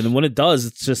happen ever. And then when it does,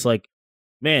 it's just like,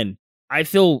 man, I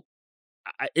feel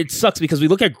it sucks, because we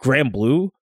look at Grand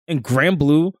Blue, and Grand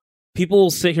Blue, people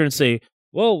sit here and say,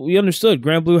 well, we understood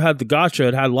Grand Blue had the gacha,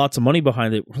 it had lots of money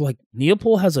behind it. We're like,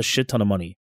 Neopol has a shit ton of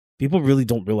money. People really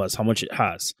don't realize how much it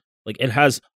has. Like, it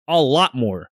has a lot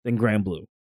more than Grand Blue.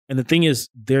 And the thing is,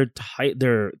 their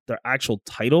actual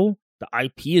title, the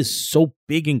IP, is so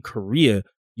big in Korea,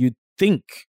 you'd think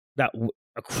that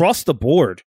across the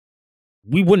board,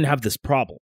 we wouldn't have this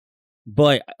problem.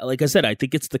 But like I said, I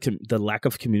think it's the lack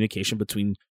of communication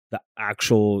between the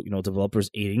actual developers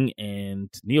aiding and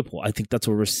Neopol. I think that's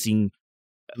where we're seeing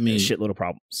a shitload of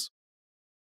problems.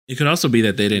 It could also be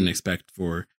that they didn't expect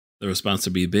for the response to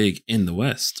be big in the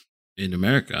West, in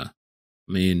America.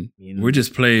 I mean, we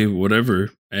just play whatever,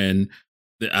 and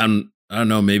I don't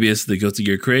know. Maybe it's the Guilty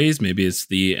Gear craze, maybe it's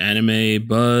the anime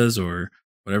buzz, or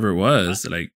whatever it was.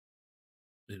 Like,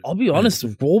 I'll be honest,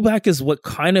 Rollback is what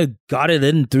kind of got it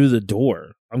in through the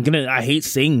door. I hate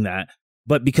saying that,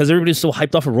 but because everybody's so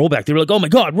hyped off of Rollback, they were like, "Oh my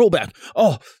god, Rollback!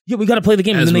 Oh yeah, we got to play the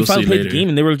game." And then they finally played the game,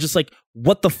 and they were just like,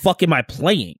 "What the fuck am I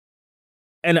playing?"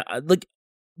 And like,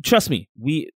 trust me,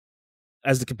 we,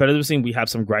 as the competitive scene, we have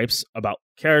some gripes about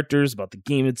characters, about the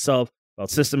game itself, about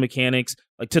system mechanics,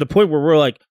 like to the point where we're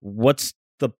like, what's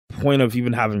the point of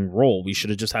even having roll? We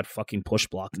should have just had fucking push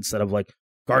block instead of like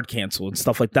guard cancel and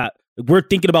stuff like that. Like, we're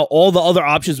thinking about all the other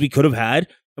options we could have had,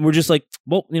 and we're just like,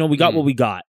 well, we got what we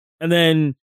got. And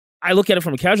then I look at it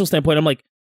from a casual standpoint, I'm like,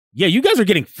 yeah, you guys are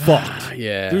getting fucked.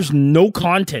 Yeah. There's no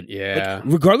content. Yeah.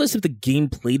 Like, regardless if the game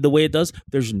played the way it does,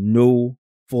 there's no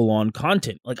full-on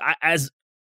content. Like,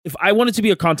 if I wanted to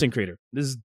be a content creator, this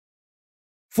is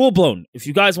full-blown. If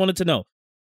you guys wanted to know,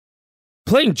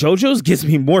 playing JoJo's gives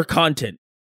me more content.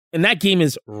 And that game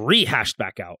is rehashed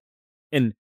back out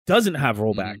and doesn't have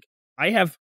rollback. I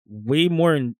have way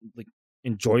more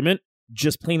enjoyment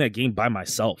just playing that game by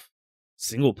myself,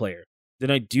 single player,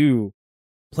 than I do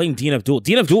playing DNF Duel.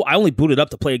 DNF Duel, I only booted up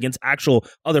to play against actual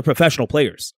other professional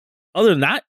players. Other than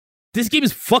that, this game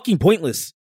is fucking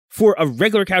pointless for a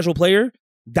regular casual player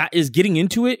that is getting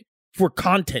into it for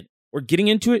content or getting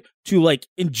into it to like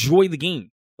enjoy the game.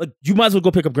 Like, you might as well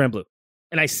go pick up Grand Blue.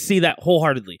 And I say that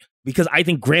wholeheartedly because I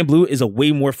think Grand Blue is a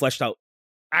way more fleshed out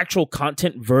actual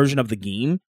content version of the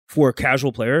game for a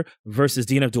casual player versus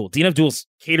DNF Duel. DNF Duel's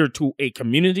catered to a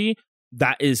community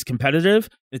that is competitive.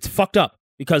 It's fucked up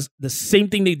because the same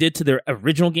thing they did to their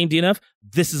original game DNF,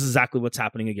 this is exactly what's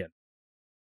happening again.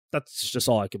 That's just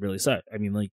all I could really say. I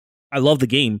mean, like, I love the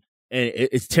game, and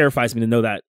it terrifies me to know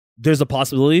that there's a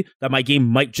possibility that my game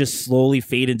might just slowly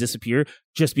fade and disappear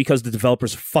just because the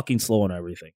developer's fucking slow on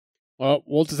everything. Well,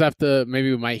 we'll just have to,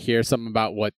 maybe we might hear something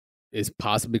about what is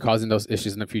possibly causing those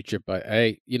issues in the future. But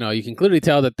hey, you can clearly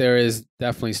tell that there is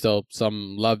definitely still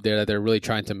some love there, that they're really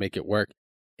trying to make it work.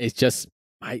 It's just,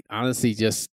 might honestly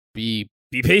just be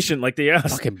patient, like they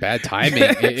asked. Fucking bad timing.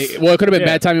 It could have been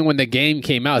bad timing when the game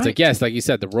came out. It's like, yes, like you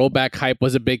said, the rollback hype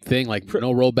was a big thing. Like,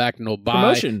 no rollback, no buy.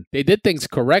 Promotion. They did things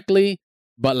correctly.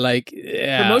 But like,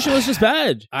 yeah, promotion was just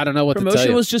bad. I don't know what promotion to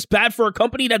tell you. was just bad for a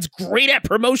company that's great at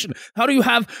promotion. How do you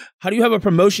have a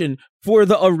promotion for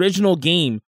the original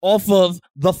game off of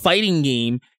the fighting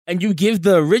game, and you give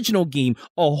the original game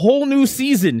a whole new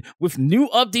season with new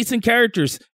updates and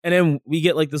characters, and then we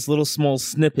get like this little small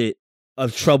snippet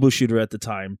of Troubleshooter at the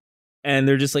time, and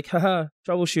they're just like, haha,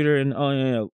 Troubleshooter, and oh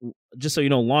yeah, just so you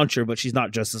know, Launcher, but she's not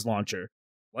just as Launcher.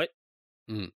 What?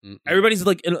 Everybody's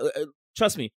like,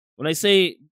 trust me. When I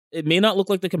say it may not look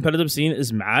like the competitive scene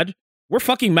is mad, we're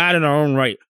fucking mad in our own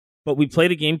right. But we play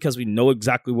the game because we know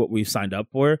exactly what we've signed up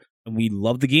for, and we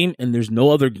love the game, and there's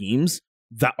no other games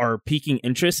that are piquing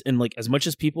interest. And like, as much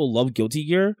as people love Guilty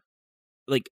Gear,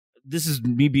 like, this is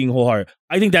me being wholehearted.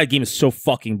 I think that game is so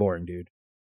fucking boring, dude.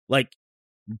 Like,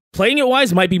 playing it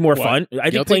wise might be more fun.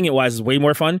 I think playing it wise is way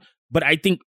more fun, but I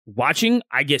think watching,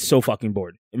 I get so fucking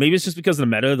bored. And maybe it's just because of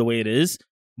the meta, the way it is,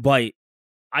 but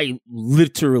I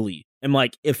literally am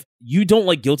like, if you don't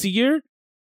like Guilty Gear,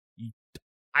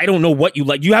 I don't know what you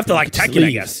like. You have to like Tekken,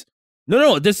 I guess.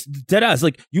 No, this dead ass.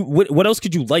 Like, you, what else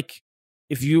could you like?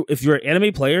 If you're an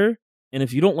anime player and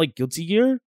if you don't like Guilty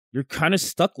Gear, you're kind of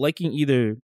stuck liking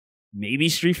either maybe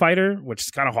Street Fighter, which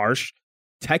is kind of harsh,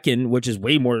 Tekken, which is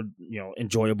way more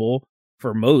enjoyable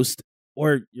for most,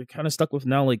 or you're kind of stuck with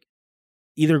now like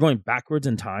either going backwards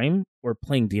in time or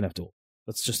playing DNF Duel.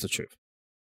 That's just the truth.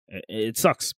 It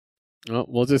sucks. Well,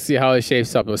 we'll just see how it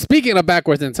shapes up. Speaking of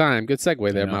backwards in time, good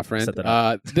segue there, my friend.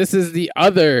 This is the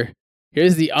other.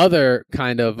 Here's the other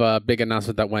kind of big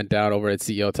announcement that went down over at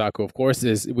CEOtaku. Of course,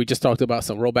 is we just talked about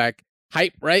some rollback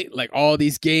hype, right? Like all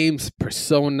these games,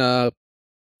 Persona,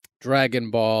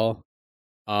 Dragon Ball,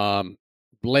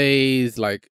 Blaze,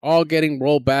 like all getting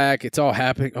rolled back. It's all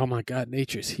happening. Oh my God,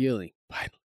 nature's healing. Finally,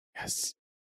 yes.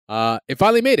 It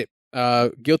finally made it.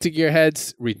 Guilty Gear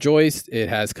heads rejoiced. It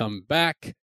has come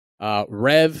back.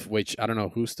 Rev, which I don't know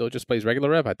who still just plays regular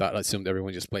Rev. I assumed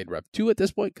everyone just played Rev2 at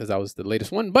this point because that was the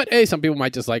latest one. But hey, some people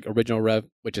might just like original Rev,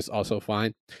 which is also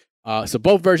fine. So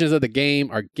both versions of the game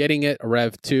are getting it.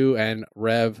 Rev2 and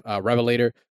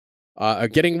Revelator are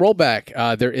getting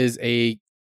rollback. There is a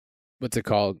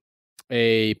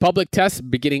public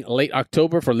test beginning late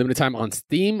October for limited time on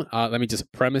Steam. Let me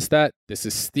just premise that this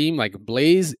is Steam. Like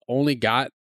Blaze only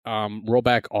got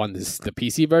rollback on the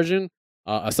PC version.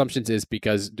 Assumptions is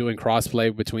because doing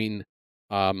crossplay between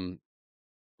consoles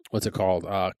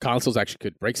actually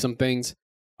could break some things.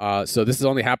 So this is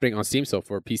only happening on Steam. So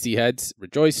for PC heads,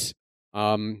 rejoice.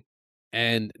 And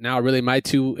now really my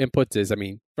two inputs is,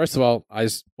 first of all, I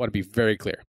just want to be very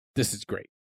clear. This is great.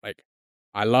 Like,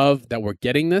 I love that we're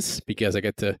getting this because I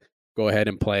get to go ahead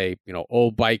and play,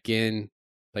 old Baiken,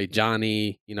 play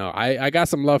Johnny. I got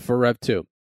some love for Rev2.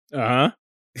 Uh-huh.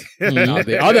 Now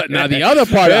the other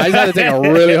part, I just had to take a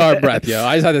really hard breath, yo.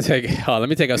 I just had to take. Let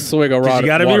me take a swig of water. You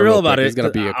got to be real about it. It's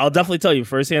gonna be. I'll definitely tell you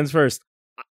first hands first.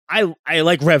 I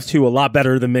like Rev2 a lot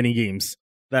better than many games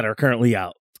that are currently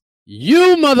out.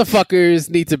 You motherfuckers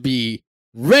need to be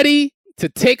ready to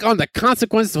take on the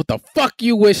consequences of what the fuck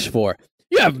you wish for.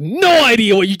 You have no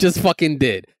idea what you just fucking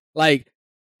did. Like,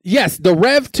 yes, the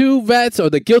Rev2 vets or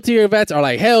the Guilty Gear vets are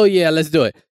like, hell yeah, let's do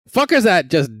it. Fuckers that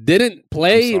just didn't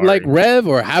play like Rev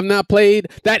or have not played,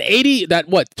 that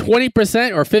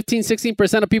 20% or 15,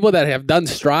 16% of people that have done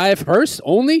Strive first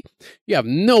only, you have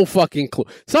no fucking clue.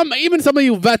 Even some of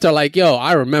you vets are like, yo,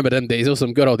 I remember them days. Those were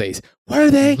some good old days. Were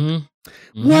they?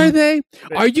 Were they?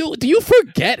 Do you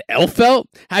forget Elfelt?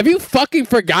 Have you fucking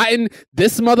forgotten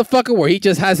this motherfucker where he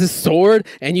just has his sword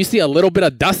and you see a little bit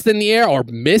of dust in the air or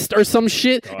mist or some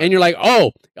shit and you're like,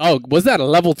 oh, was that a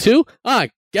level 2?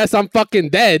 Guess I'm fucking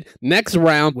dead. Next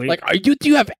round. Wait. Like, do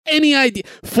you have any idea?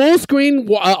 Full screen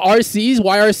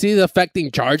YRCs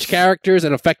affecting charge characters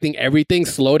and affecting everything,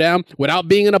 slowdown without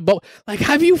being in a boat. Like,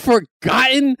 have you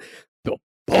forgotten the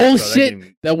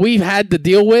bullshit that we've had to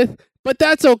deal with? But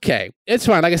that's okay. It's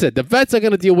fine. Like I said, the vets are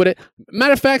going to deal with it.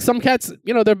 Matter of fact, some cats,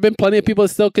 there have been plenty of people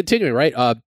still continuing, right?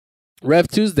 Rev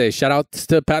Tuesday, shout out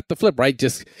to Pat the Flip, right?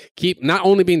 Just keep not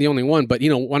only being the only one, but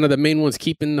one of the main ones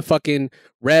keeping the fucking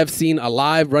Rev scene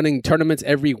alive, running tournaments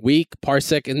every week,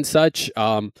 Parsec and such,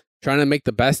 trying to make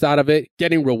the best out of it,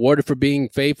 getting rewarded for being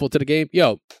faithful to the game.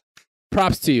 Yo,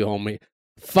 props to you, homie.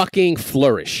 Fucking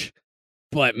flourish.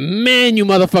 But man, you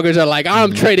motherfuckers are like,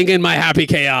 I'm trading in my happy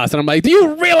chaos. And I'm like, do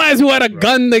you realize who had a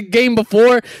gun the game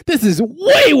before? This is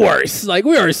way worse. Like,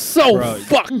 we are so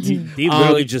fucked. He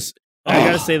literally just... I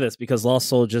gotta say this because Lost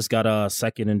Soul just got a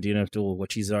second in DNF Duel,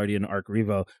 which he's already in Arc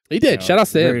Revo. He did. Shout out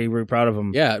to him. Very proud of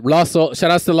him. Yeah, Lost Soul. Shout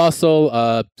out to Lost Soul.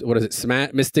 What is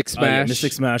it? Mystic Smash.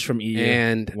 Mystic Smash from EU.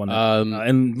 And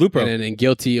Lupro. And in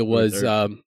Guilty it was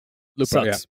Lupro.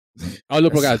 Yeah. Oh,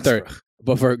 Lupro got a third.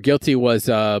 But for Guilty was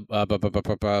oh my god,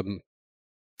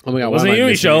 wasn't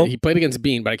Yumi show. He played against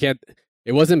Bean, but I can't.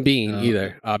 It wasn't Bean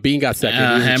either. Bean got second.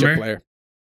 He was a chip player.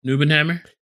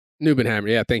 Nubenhammer.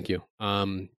 Yeah, thank you.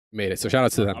 Made it. So shout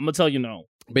out to them. I'm gonna tell you no.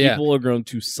 But people are going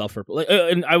to suffer.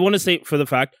 And I want to say for the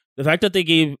fact that they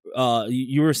gave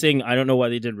you were saying I don't know why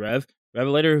they did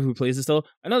Revelator, who plays it still.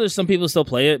 I know there's some people still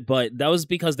play it, but that was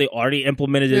because they already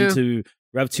implemented into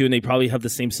Rev2 and they probably have the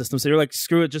same system. So they're like,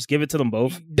 screw it, just give it to them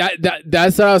both.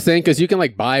 That's what I was saying, because you can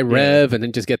like buy Rev and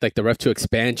then just get like the Rev2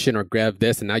 expansion or grab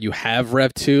this, and now you have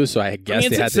Rev2. So I guess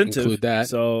they had to include that.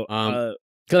 So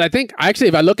because I think actually,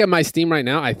 if I look at my Steam right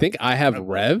now, I think I have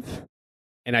Rev,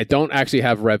 and I don't actually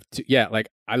have Rev2. Yeah, like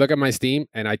I look at my Steam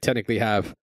and I technically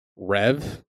have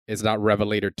Rev. It's not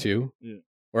Revelator 2. Yeah.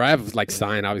 Or I have like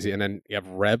Sign, obviously, and then you have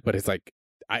Rev, but it's like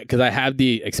because I have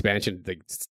the expansion that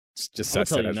just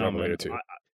sets it as Revelator 2.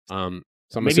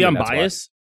 So maybe I'm biased,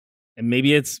 and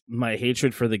maybe it's my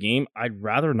hatred for the game. I'd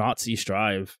rather not see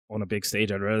Strive on a big stage.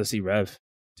 I'd rather see Rev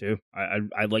too.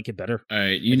 I like it better. All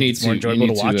right, you need more enjoyable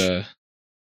to watch.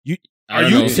 Are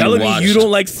you telling me you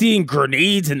don't like seeing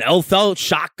grenades and elf out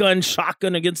shotgun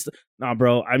against? Nah,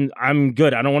 bro, I'm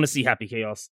good. I don't want to see Happy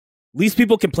Chaos. At least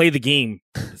people can play the game.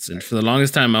 Listen, for the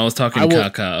longest time, I was talking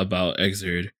caca about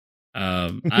Exerd.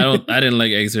 I didn't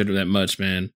like Exerd that much,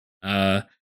 man.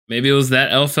 Maybe it was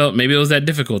that Elfelt. Maybe it was that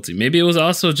difficulty. Maybe it was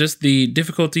also just the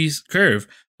difficulties curve.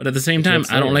 But at the same time,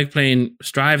 I don't like playing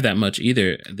Strive that much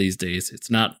either these days. It's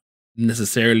not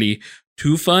necessarily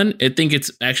too fun. I think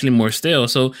it's actually more stale.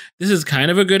 So this is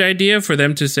kind of a good idea for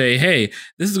them to say, hey,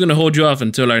 this is going to hold you off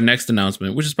until our next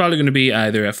announcement, which is probably going to be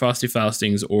either at Frosty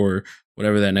Faustings or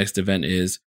whatever that next event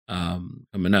is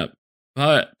coming up.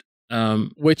 But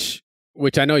which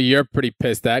I know you're pretty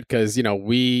pissed at, because you know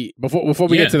before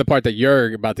we get to the part that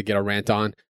you're about to get a rant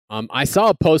on, I saw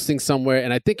a posting somewhere,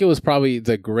 and I think it was probably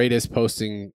the greatest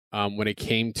posting when it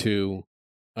came to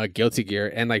Guilty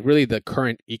Gear and like really the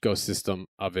current ecosystem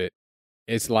of it.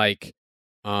 It's like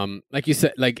you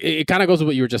said, like it kind of goes with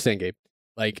what you were just saying, Gabe.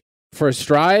 Like for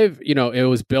Strive, it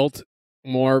was built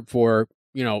more for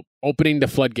opening the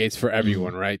floodgates for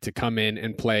everyone, right, to come in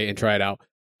and play and try it out.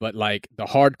 But like the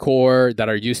hardcore that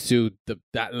are used to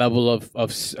that level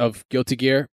of Guilty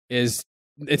Gear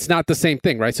it's not the same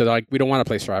thing, right? So like we don't want to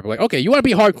play Strive. We're like, okay, you want to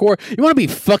be hardcore, you want to be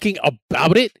fucking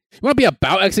about it, you want to be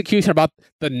about execution, about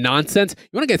the nonsense.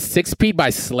 You want to get 6P by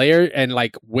Slayer and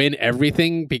like win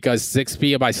everything because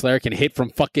 6P by Slayer can hit from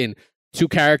fucking 2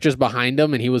 characters behind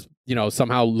him, and he was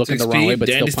somehow looking the wrong way, but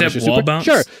still punish your super. Bounce.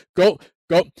 Sure,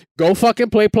 go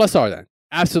fucking play Plus R then.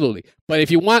 Absolutely. But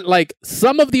if you want like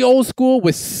some of the old school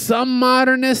with some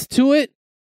modernness to it,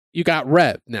 you got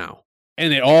Rev now.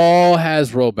 And it all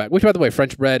has Rollback, which by the way,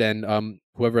 French Bread and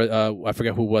whoever I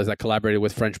forget who was that collaborated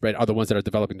with French Bread are the ones that are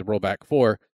developing the Rollback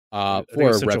for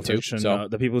Rev2. So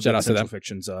the people who shout did out to Central them.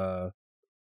 Fictions.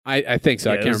 I think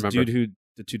so. I can't remember. The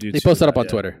 2 dudes. They posted up on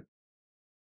Twitter.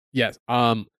 Yes.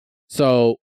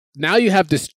 So now you have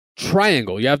this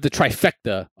triangle. You have the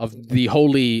trifecta of the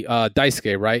holy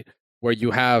Daisuke, right? Where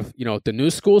you have, the new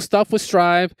school stuff with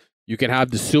Strive. You can have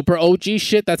the super OG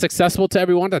shit that's accessible to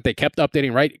everyone that they kept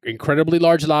updating, right? Incredibly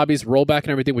large lobbies, rollback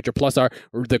and everything, which your Plus are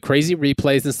the crazy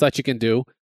replays and such you can do.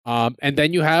 And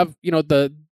then you have,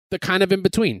 the kind of in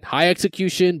between. High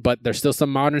execution, but there's still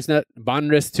some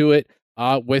modernness to it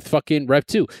with fucking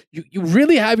Rev2. You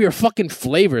really have your fucking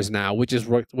flavors now, which is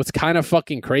what's kind of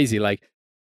fucking crazy. Like,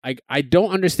 I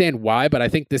don't understand why, but I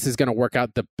think this is going to work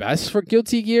out the best for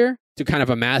Guilty Gear to kind of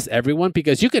amass everyone,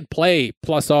 because you could play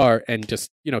Plus R and just,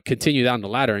 continue down the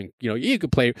ladder. And, you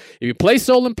could play, if you play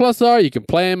Soul in Plus R, you can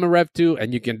play him in Rev2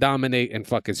 and you can dominate and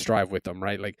fucking strive with them,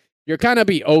 right? Like, you're kind of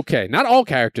be okay. Not all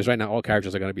characters, right? Not all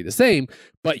characters are going to be the same,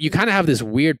 but you kind of have this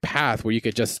weird path where you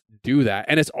could just do that.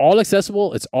 And it's all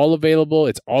accessible. It's all available.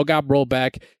 It's all got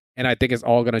rollback. And I think it's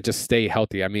all going to just stay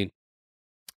healthy. I mean,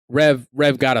 Rev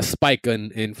got a spike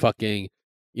in fucking,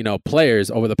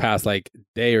 players over the past like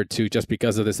day or two just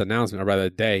because of this announcement, or rather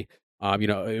day.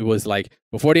 It was like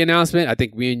before the announcement, I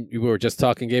think we were just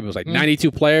talking, Gabe, it was like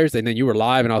 92 players, and then you were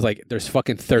live and I was like, there's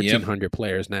fucking 1,300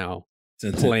 players now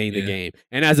playing the game.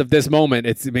 And as of this moment,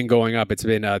 it's been going up. It's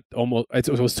been it was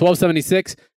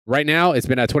 1276. Right now, it's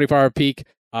been at 24-hour peak,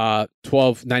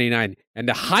 1299. And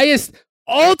the highest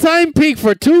all-time peak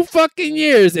for 2 fucking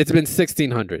years, it's been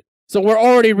 1,600. So we're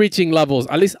already reaching levels,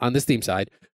 at least on the Steam side,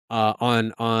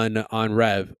 on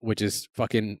Rev, which is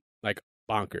fucking like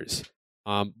bonkers.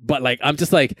 But like I'm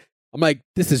like,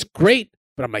 this is great,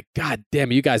 but I'm like, God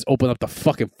damn it, you guys open up the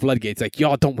fucking floodgates. Like,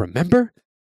 y'all don't remember?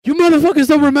 You motherfuckers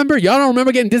don't remember? Y'all don't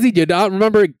remember getting dizzy? You don't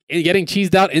remember getting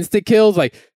cheesed out instant kills?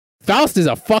 Like, Faust is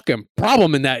a fucking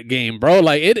problem in that game, bro.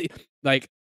 Like, like,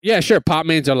 yeah, sure. Pot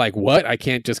mains are like, what? I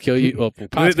can't just kill you. Well,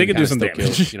 they can do some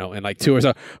damage, in like 2 or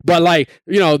so. But like,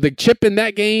 the chip in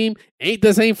that game ain't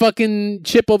the same fucking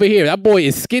chip over here. That boy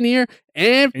is skinnier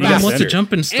and faster. Wants to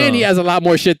jump and stuff. And he has a lot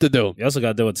more shit to do. You also got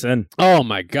to deal with Sin. Oh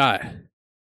my god.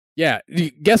 Yeah,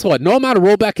 guess what? No amount of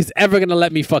rollback is ever gonna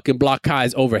let me fucking block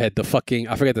Kai's overhead. The fucking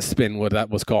I forget the spin, what that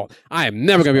was called. I am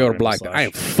never gonna be able to block that. I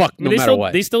am fucked no matter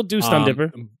what. They still do stun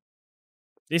dipper.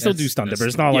 They still do stun dipper.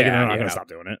 It's not like they're not gonna stop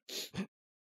doing it.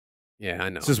 Yeah, I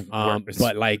know. It's just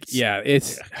but like,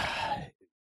 it's.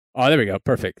 Oh, there we go.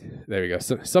 Perfect. There we go.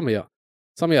 So, some of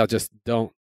y'all just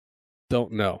don't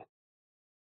know.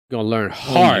 You're gonna learn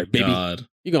hard, baby.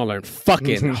 You're gonna learn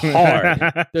fucking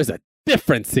hard. There's a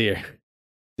difference here.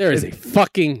 There is a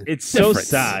fucking It's difference. so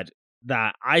sad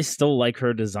that I still like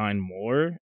her design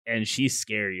more, and she's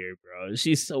scarier, bro.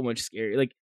 She's so much scarier.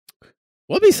 Like,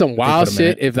 what'll be some wild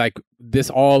shit if like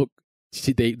this all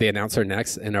they announce her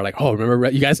next and they're like, oh, remember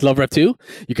you guys love Rev2?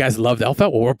 You guys love the Alpha?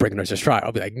 Well, we're bringing her to try.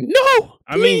 I'll be like, no.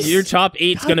 I mean, your top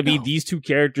 8's gonna be these two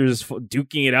characters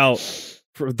duking it out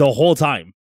for the whole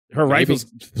time. Her rifles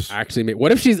actually.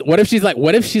 What if she's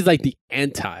like the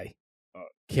anti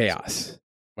chaos?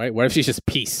 Right? What if she's just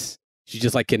peace? She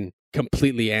just like can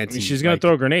completely anti. I mean, she's gonna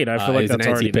throw a grenade. I feel like that's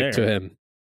already there. To him.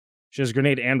 She has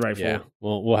grenade and rifle. Yeah,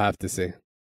 we'll have to see.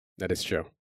 That is true.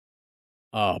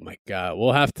 Oh my god,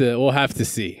 we'll have to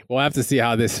see. We'll have to see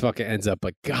how this fucking ends up.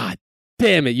 But god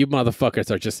damn it, you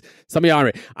motherfuckers are just some of y'all.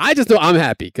 I just know I'm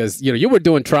happy because you were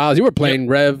doing trials. You were playing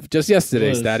Rev just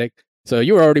yesterday, Static. So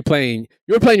you were already playing.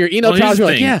 You were playing your Eno trials. You're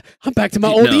like, yeah, I'm back to my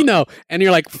old Eno, and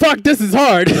you're like, fuck, this is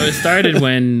hard. So it started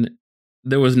when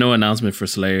there was no announcement for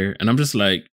Slayer, and I'm just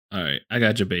like, all right, I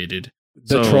got you baited.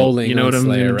 The trolling, you know what I'm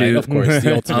gonna do? Of course,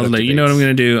 the ultimate. I was like, you know what I'm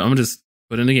gonna do? I'm gonna just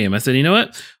put in the game. I said, you know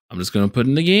what? I'm just gonna put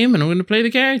in the game, and I'm gonna play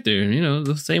the character,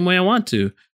 the same way I want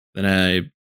to. Then I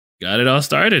got it all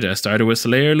started. I started with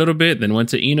Slayer a little bit, then went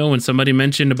to Eno when somebody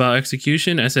mentioned about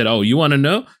execution. I said, oh, you want to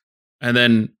know? And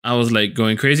then I was like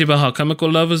going crazy about how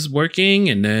Chemical Love was working,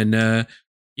 and then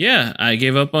I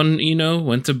gave up on Eno,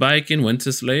 went to Baiken, went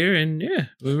to Slayer, and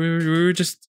we were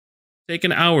just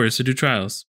taking hours to do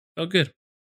trials. Felt good.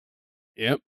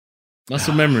 Yep.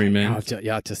 Muscle memory, man.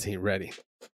 Y'all just ain't ready.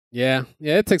 Yeah,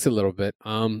 it takes a little bit.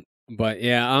 But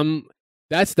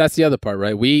that's the other part,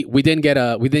 right? We didn't get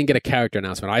a character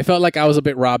announcement. I felt like I was a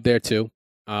bit robbed there too.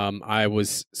 I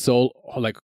was so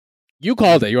like, you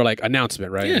called it. You were like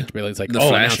announcement, right? Yeah. It's like the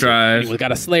flash drive. We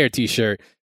got a Slayer T-shirt.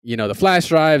 The flash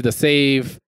drive, the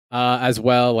save, as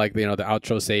well. Like the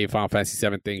outro save, Final Fantasy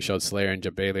 7 thing showed Slayer and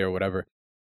Jabali or whatever.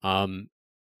 I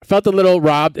felt a little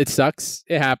robbed. It sucks.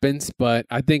 It happens, but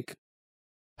I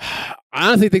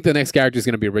honestly think the next character is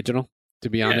going to be original. To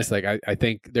be honest, like I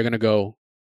think they're gonna go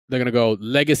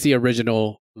legacy,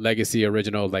 original, legacy,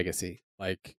 original, legacy.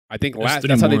 Like I think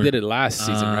that's how they did it last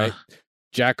season, right?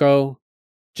 Jacko,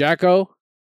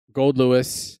 Gold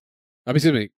Lewis,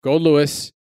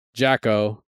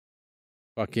 Jacko,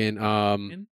 fucking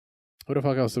what the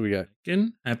fuck else do we got?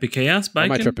 Happy Chaos, Baiken.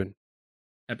 Am I tripping?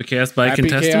 Happy Chaos, Baiken,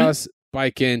 Testament. Chaos,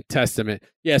 Baiken, Testament.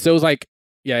 Yeah, so it was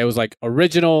like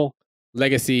original,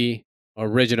 legacy,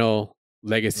 original,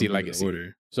 legacy.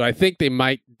 Order. So I think they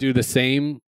might do the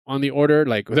same on the order.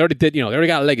 Like they already did, they already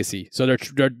got legacy, so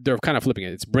they're kind of flipping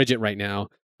it. It's Bridget right now.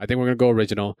 I think we're gonna go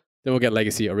original, then we'll get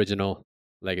legacy, original,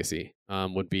 legacy.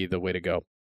 Would be the way to go.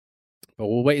 But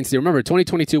we'll wait and see. Remember,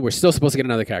 2022, we're still supposed to get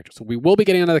another character, so we will be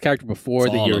getting another character before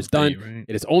the year is done. Right?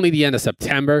 It is only the end of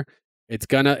September. It's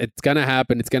gonna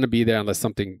happen. It's gonna be there unless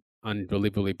something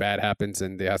unbelievably bad happens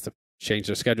and they have to change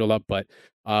their schedule up. But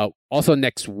also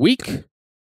next week.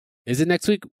 Is it next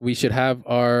week? We should have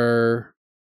our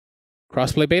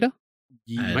crossplay beta.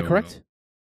 Am I correct?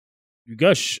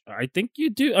 Gosh, I think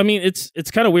you do. I mean,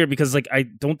 it's kind of weird because like I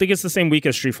don't think it's the same week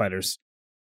as Street Fighters.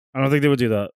 I don't think they would do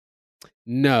that.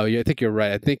 No, I think you're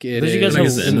right. I think it is. You guys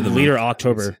have the end of the later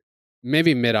October.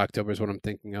 Maybe mid-October is what I'm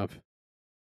thinking of.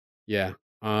 Yeah.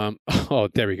 Oh,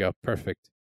 there we go. Perfect.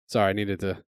 Sorry,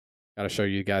 gotta show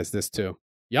you guys this too.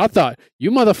 You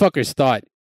motherfuckers thought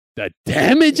the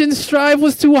damage in Strive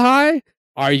was too high?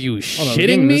 Are you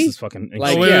shitting me? This is fucking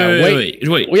like, wait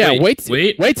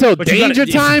till Danger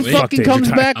Time fucking comes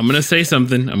back. I'm gonna say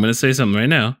something right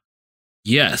now.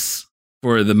 Yes,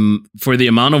 for the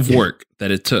amount of work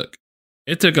that it took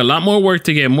a lot more work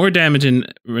to get more damage in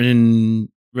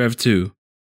Rev2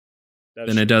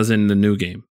 than it does in the new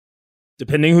game.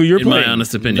 Depending who you're playing. In my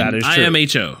honest opinion, that is true. I am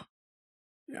HO.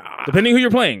 Depending who you're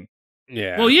playing.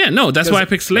 Yeah. Well, yeah, no, that's why I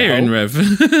picked Slayer in Rev.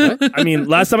 I mean,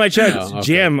 last time I checked,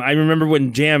 Jam, I remember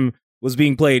when Jam was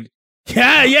being played,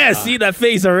 Yeah. See that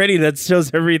face already? That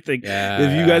shows everything. Yeah.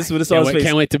 If you guys would have saw his face,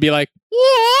 can't wait to be like,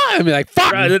 what? And be like,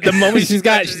 fuck. Bro, the moment she's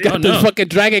got the fucking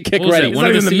dragon kick ready. One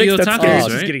of the CEOtaku,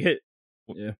 right? She's getting hit.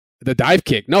 Yeah. The dive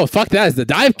kick. No, fuck that. It's the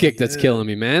dive kick that's killing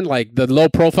me, man. Like the low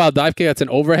profile dive kick that's an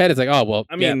overhead. It's like, oh, well,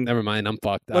 I mean, never mind. I'm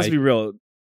fucked. Let's be real.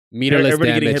 Meterless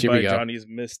everybody damage. getting hit by Johnny's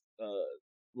missed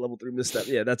level 3 misstep.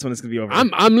 Yeah, that's when it's gonna be over.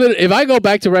 I'm literally, if I go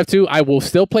back to Rev2, I will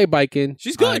still play Baiken.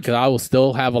 She's good because I will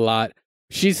still have a lot.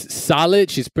 She's solid.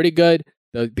 She's pretty good.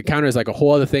 The counter is like a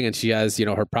whole other thing, and she has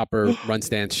her proper run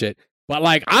stance shit. But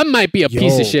like, I might be a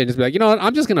piece of shit and just be like, you know what?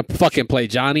 I'm just gonna fucking play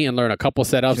Johnny and learn a couple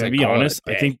setups. To and be honest,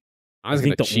 I think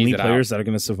the only players that are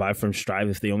going to survive from Strive,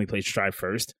 if they only play Strive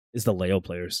first, is the Leo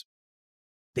players.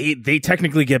 They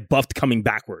technically get buffed coming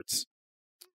backwards.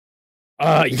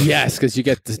 Yes, because you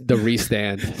get the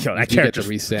restand. Yo, that you get the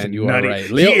restand. You nutty. are right.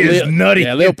 He is nutty.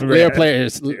 Yeah, Leo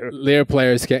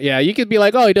players can. Yeah, you could be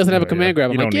like, oh, he doesn't have a command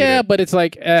grab. I'm like, yeah, but it's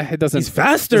like, it doesn't. He's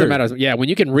faster. Doesn't matter. Yeah, when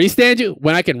you can restand you,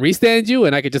 and I can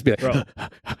just be like,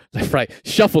 left, right,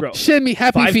 shuffle, shimmy,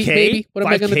 happy 5K, feet, baby. What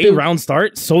am I gonna 5K do? round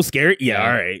start, so scary. Yeah, all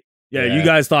right. Yeah, you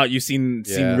guys thought you seen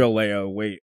real Leo.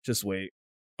 Wait, just wait.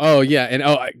 Oh yeah, and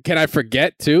can I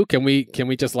forget too? Can we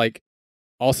just like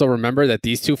also remember that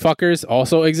these two fuckers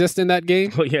also exist in that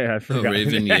game? Oh yeah, I forgot.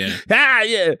 Raven, yeah.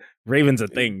 Yeah. Raven's a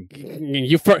thing.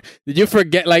 Did you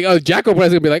forget? Like, Jacko was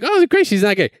gonna be like, oh, great, she's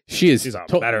not gay. She's a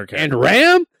better character. And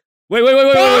Ram. Wait.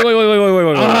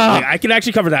 I can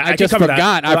actually cover that. I just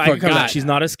forgot. I forgot. She's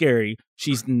not as scary.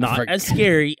 She's not as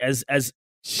scary as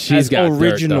she's got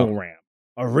original dirt, Ram.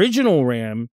 Original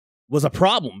Ram was a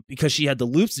problem because she had the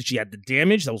loops and she had the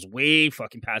damage that was way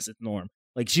fucking past its norm.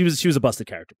 Like she was a busted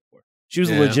character before. She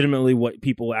was legitimately what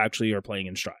people actually are playing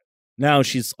in Strive. Now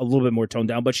she's a little bit more toned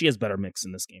down, but she has better mix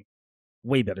in this game.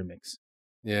 Way better mix.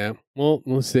 Yeah. Well,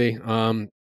 we'll see.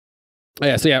 Rev's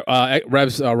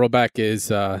Rollback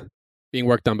is being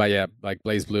worked on by like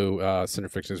Blaze Blue, Center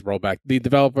Fiction's Rollback, the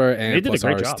developer, and plus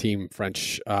ours team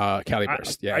French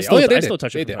Caliburst. I still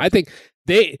touch it. I think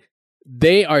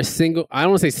they are single. I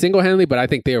don't want to say single-handedly, but I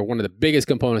think they are one of the biggest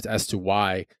components as to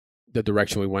why the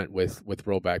direction we went with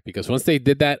Rollback. Because once they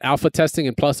did that alpha testing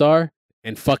in Plus R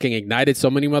and fucking ignited so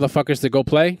many motherfuckers to go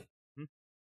play,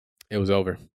 it was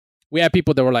over. We had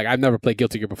people that were like, I've never played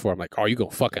Guilty Gear before. I'm like, oh, you're going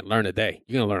to fucking learn today.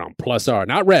 You're going to learn on Plus R.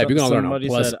 Not Rev. You're going to learn on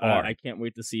Plus R. I can't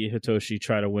wait to see Hitoshi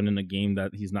try to win in a game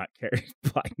that he's not carried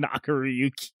by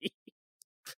Nakaruyuki.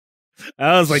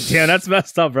 I was like, damn, that's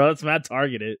messed up, bro. That's mad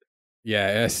targeted.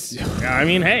 Yeah, I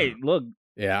mean, hey, look.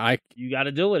 Yeah, you got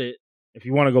to deal with it if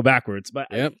you want to go backwards. But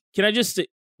can I just...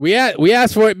 We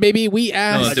asked for it, baby. We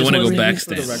asked. No, they want to go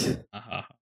backstage. I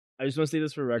just want to say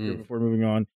this for the record before moving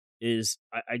on. Is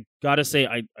I gotta say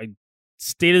I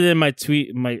stated it in my tweet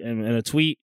in a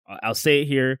tweet. I'll say it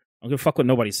here. I don't give a fuck what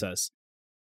nobody says.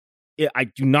 I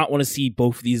do not want to see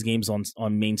both of these games on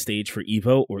main stage for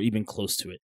Evo or even close to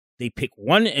it. They pick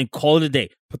one and call it a day.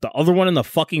 Put the other one in the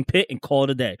fucking pit and call it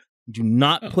a day. Do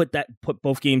not put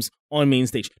both games on main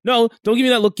stage. No, don't give me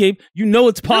that look, Gabe. You know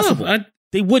it's possible.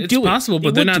 They would do it. It's possible,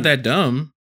 but they're not that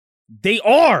dumb. They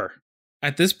are.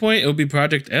 At this point, it would be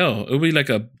Project L. It would be like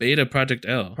a beta Project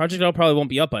L. Project L probably won't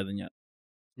be up by then yet.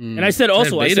 And I said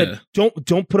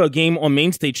don't put a game on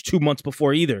main stage 2 months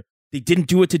before either. They didn't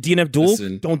do it to DNF Duel.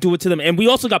 Don't do it to them. And we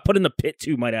also got put in the pit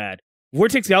too, might add.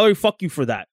 Vortex Gallery, fuck you for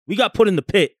that. We got put in the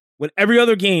pit when every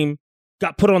other game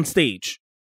got put on stage.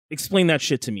 Explain that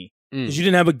shit to me. Because you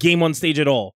didn't have a game on stage at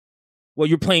all. Well,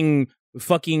 you're playing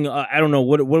fucking, I don't know,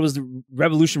 what was the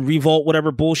Revolution Revolt,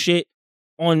 whatever bullshit.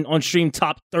 On stream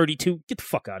top 32. Get the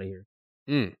fuck out of here.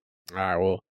 All right,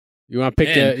 well, you want to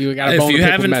pick you got a bone if you to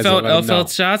pick haven't with Mezza, felt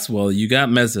shots, well, you got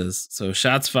Mezzas, so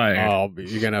shots fired. Oh,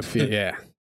 you're gonna feel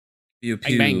Pew,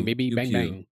 bang bang, baby, bang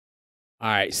bang.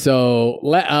 All right, so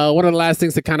one of the last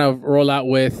things to kind of roll out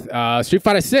with Street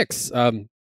Fighter 6.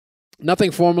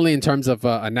 Nothing formally in terms of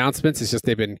announcements. It's just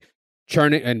they've been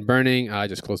churning and burning. I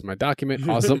just closed my document.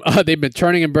 Awesome. They've been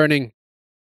churning and burning.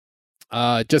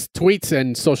 Just tweets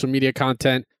and social media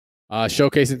content,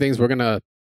 showcasing things. We're gonna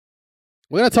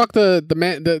talk the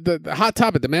man, the hot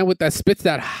topic, the man with that spits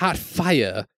that hot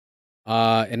fire,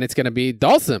 and it's gonna be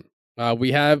Dhalsim.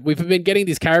 We've been getting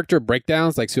these character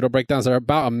breakdowns, like pseudo breakdowns, that are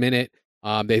about a minute.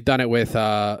 They've done it with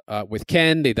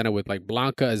Ken. They've done it with like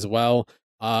Blanca as well,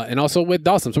 and also with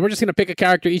Dhalsim. So we're just gonna pick a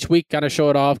character each week, kind of show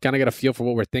it off, kind of get a feel for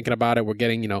what we're thinking about it. We're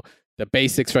getting the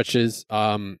basic stretches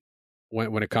when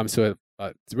it comes to it.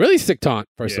 It's really sick taunt.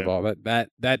 First of all, that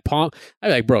palm.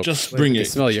 I'm like, bro, just bring it.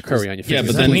 Smell your curry on your face. Yeah,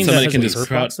 but then somebody can just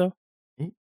crowd. That's what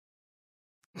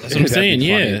I'm saying.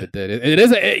 Yeah, it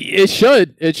is. It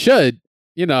should. Get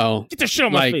the shit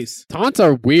on my face. Taunts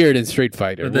are weird in Street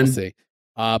Fighter. We'll see.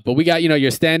 But we got,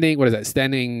 your standing, what is that?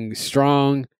 Standing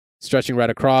strong, stretching right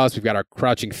across. We've got our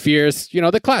crouching fierce,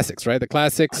 the classics, right? The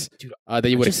classics that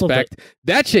you would expect.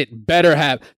 That shit better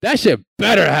have a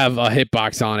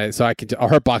hitbox on it, so I could, or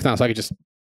hurtbox on it, so I could just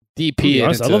DP it.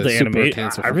 Honest, I love the animation.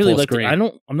 I really like it.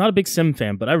 I'm not a big sim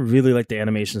fan, but I really like the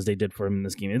animations they did for him in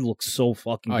this game. It looks so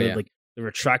fucking good. Yeah. Like the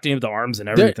retracting of the arms and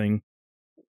everything.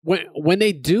 When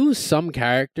they do some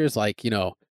characters, like, put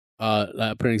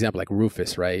an example like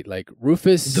Rufus, right? Like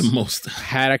Rufus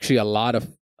had actually a lot of,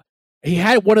 he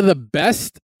had one of the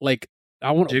best, like,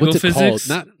 what's it called?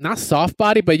 Not soft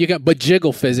body, but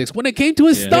jiggle physics. When it came to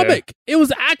his stomach, it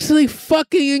was actually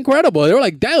fucking incredible. They were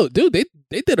like, dude,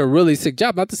 they did a really sick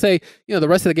job. Not to say, the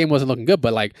rest of the game wasn't looking good,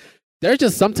 but like, there's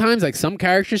just sometimes like some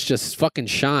characters just fucking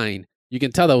shine. You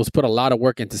can tell that was put a lot of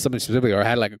work into something specifically, or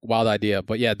had like a wild idea.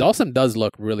 But yeah, Dhalsim does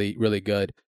look really, really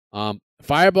good.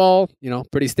 Fireball,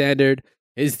 pretty standard.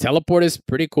 His teleport is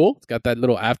pretty cool. It's got that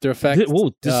little after effect.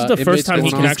 Whoa, this is the first time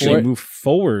he can actually move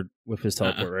forward with his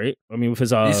teleport, right? I mean, with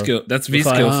his V-skill. That's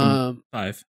V-skill from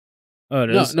 5. Oh,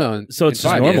 it is? No. So it's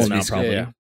just normal now, probably.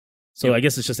 Yeah. So I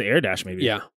guess it's just the air dash, maybe.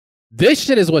 Yeah. This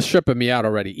shit is what's tripping me out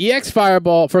already. EX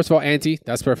Fireball, first of all, anti.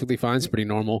 That's perfectly fine. It's pretty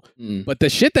normal. But the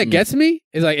shit that gets me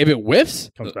is like, if it whiffs,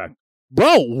 comes back.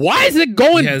 Bro, why is it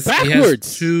going backwards? He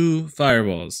has 2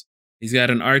 fireballs. He's got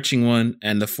an arching one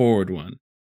and the forward one.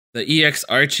 The EX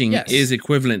arching is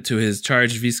equivalent to his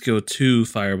charged V-skill 2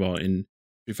 fireball in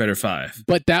Street Fighter 5.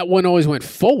 But that one always went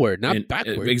forward, not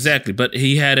backwards. Exactly, but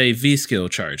he had a V-skill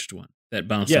charged one that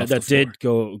bounced off that did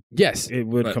go. Yes. It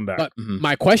would come back. But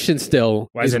my question still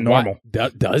why is it normal?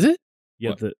 Does it?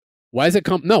 Yeah. Why does it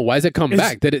come? No, why does it come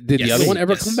back? Did the other one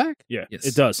ever come back? Yeah,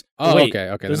 it does. Oh, wait,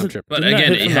 okay. Then I'm tripping. But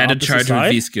again, it had a charge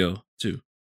with V-skill too.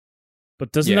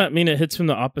 But doesn't that mean it hits from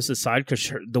the opposite side?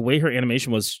 Because the way her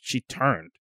animation was, she turned.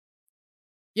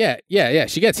 Yeah.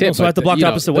 She gets hit. So I have to block the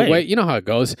opposite way. You know how it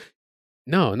goes.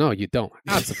 No, you don't.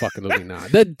 Absolutely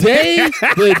not. The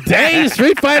day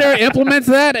Street Fighter implements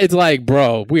that, it's like,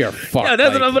 bro, we are fucked. Yeah,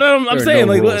 that's what I'm saying.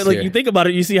 No like you think about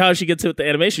it, you see how she gets hit with the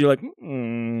animation. You're like,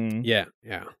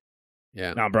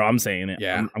 yeah. Nah, bro, I'm saying it.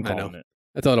 Yeah, I'm calling it.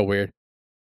 That's a little weird.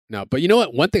 No, but you know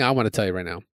what? One thing I want to tell you right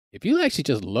now. If you actually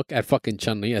just look at fucking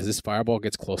Chun-Li as this fireball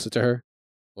gets closer to her,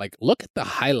 like, look at the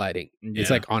highlighting. It's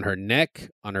like on her neck,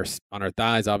 on her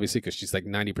thighs, obviously, because she's like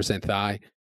 90% thigh.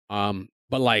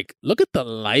 But like, look at the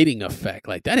lighting effect.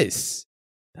 Like, that is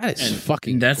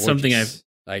fucking. That's gorgeous. Something I've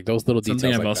like those little details.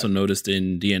 Something I've also noticed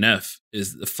in DNF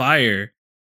is the fire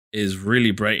is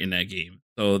really bright in that game.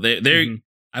 So they're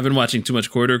I've been watching too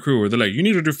much Corridor Crew where they're like, you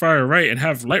need to do fire right and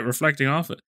have light reflecting off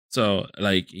it. So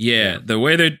like, the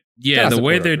way they're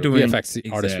doing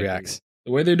VFX artist reacts.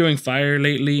 The way they're doing fire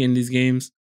lately in these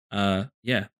games, they're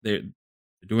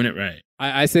doing it right.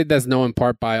 I say that's known in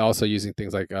part by also using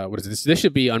things like what is this? This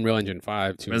should be Unreal Engine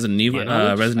 5 too. Resident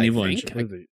Evil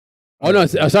engine. Oh no,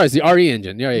 sorry, it's the RE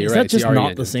engine. Yeah, you're right. Is that just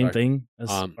not the same thing as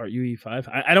UE5?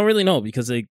 I don't really know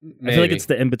because I feel like it's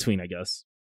the in between. I guess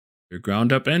your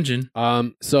ground up engine.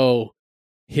 So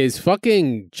his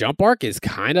fucking jump arc is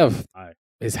kind of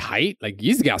his height. Like,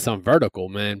 he's got some vertical,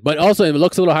 man. But also it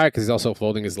looks a little higher because he's also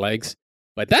folding his legs.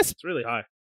 But it's really high.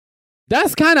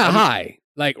 That's kind of high.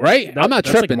 Like, right? I'm not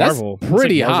tripping. Like Marvel. That's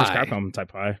pretty like high. Capcom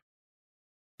type high.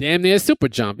 Damn near super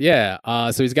jump. Yeah.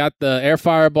 So he's got the air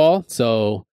fireball.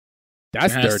 So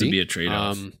that's there has dirty. To be a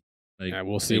trade-off.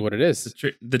 We'll see what it is.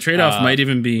 The trade-off might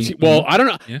even be. Well, I don't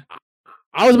know. Yeah.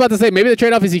 I was about to say maybe the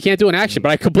trade-off is he can't do an action,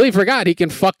 but I completely forgot he can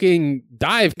fucking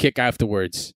dive kick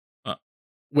afterwards.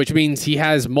 Which means he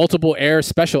has multiple air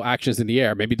special actions in the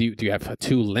air. Maybe do you have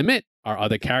 2 limit? Are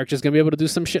other characters going to be able to do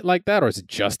some shit like that? Or is it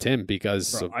just him?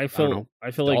 Because I feel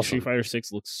like Street Fighter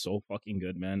 6 looks so fucking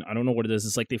good, man. I don't know what it is.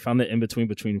 It's like they found the in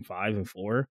between 5 and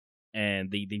 4,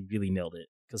 and they really nailed it.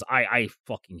 Because I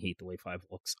fucking hate the way 5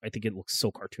 looks. I think it looks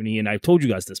so cartoony, and I've told you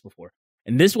guys this before.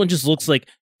 And this one just looks like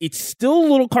it's still a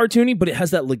little cartoony, but it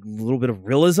has that like little bit of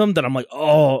realism that I'm like,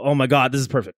 oh my god, this is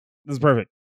perfect. This is perfect.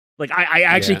 Like, I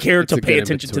actually care to pay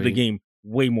attention to the game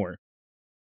way more.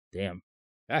 Damn.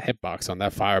 That hitbox on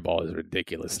that fireball is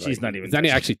ridiculous. She's not even. It's not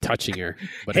actually touching her,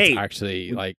 but it's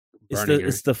actually like burning her.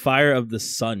 It's the fire of the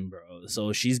sun, bro.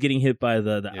 So she's getting hit by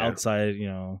the outside,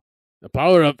 The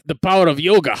power of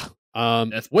yoga.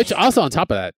 Which also on top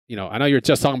of that, I know you're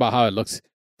just talking about how it looks.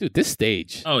 Dude, this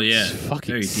stage. Oh yeah, is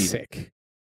fucking sick.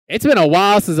 It's been a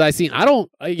while since I've seen. I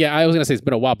was gonna say it's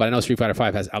been a while, but I know Street Fighter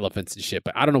 5 has elephants and shit,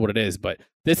 but I don't know what it is. But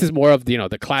this is more of the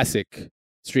the classic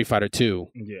Street Fighter 2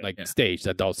 stage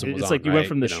that Dhalsim was on. It's like you went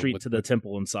from the street to the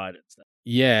temple inside and stuff.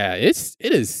 Yeah, it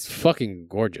is fucking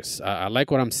gorgeous. I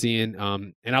like what I'm seeing.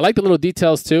 And I like the little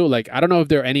details too. Like, I don't know if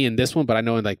there are any in this one, but I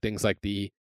know in like things like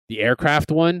the the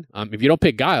aircraft one. If you don't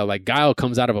pick Guile, like Guile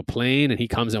comes out of a plane and he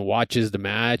comes and watches the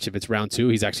match. If it's round 2,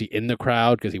 he's actually in the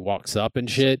crowd because he walks up and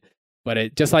shit. But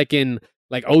it just like in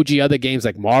like OG other games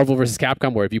like Marvel versus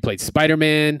Capcom, where if you played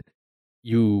Spider-Man,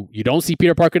 you don't see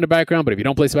Peter Parker in the background, but if you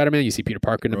don't play Spider-Man, you see Peter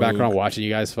Parker in the background watching you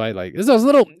guys fight. Like those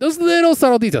little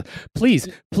subtle details. Please,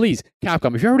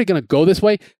 Capcom, if you're already gonna go this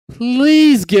way,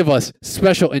 please give us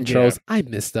special intros. Yeah. I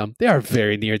miss them. They are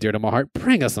very near dear to my heart.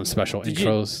 Bring us some special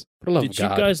intros. Did you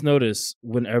guys notice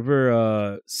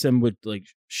whenever Sim would like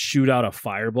shoot out a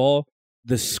fireball,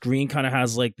 the screen kind of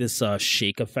has like this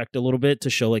shake effect a little bit to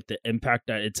show like the impact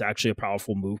that it's actually a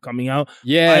powerful move coming out?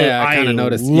 Yeah, I kind of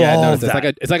noticed. Yeah, I noticed.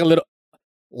 It's like a little,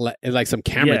 like some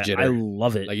camera jitter. I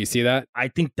love it. Like you see that? I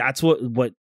think that's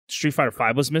what Street Fighter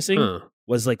V was missing.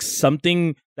 Was like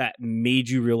something that made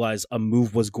you realize a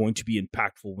move was going to be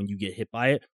impactful when you get hit by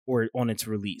it or on its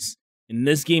release. In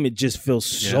this game, it just feels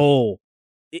so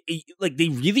like they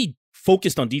really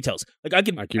focused on details. Like I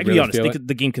can be honest,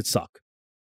 the game could suck.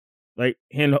 Like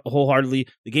wholeheartedly,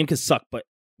 the game could suck, but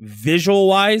visual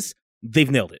wise, they've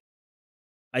nailed it.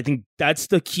 I think that's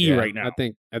the key right now. I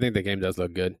think the game does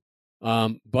look good.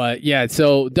 But yeah,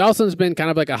 so Dhalsim's been kind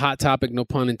of like a hot topic, no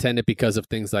pun intended, because of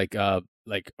things like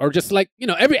or just like, you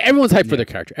know, everyone's hyped for their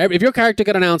character. If your character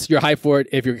got announced, you're hyped for it.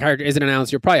 If your character isn't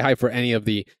announced, you're probably hyped for any of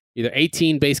the either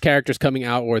 18 base characters coming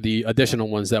out or the additional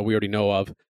ones that we already know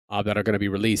of that are going to be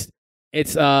released.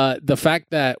 It's the fact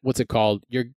that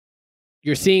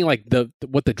you're seeing like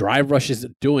what the drive rush is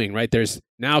doing, right? There's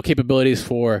now capabilities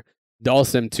for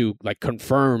Dhalsim to like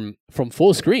confirm from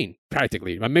full screen,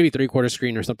 practically, maybe 3/4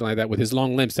 screen or something like that, with his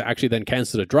long limbs to actually then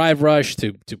cancel the drive rush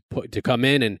to come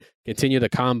in and continue the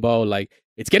combo. Like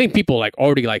it's getting people like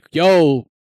already like, yo,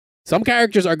 some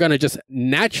characters are gonna just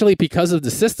naturally, because of the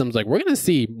systems, like we're gonna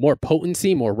see more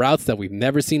potency, more routes that we've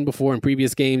never seen before in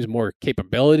previous games, more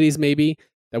capabilities maybe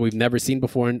that we've never seen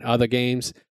before in other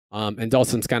games. And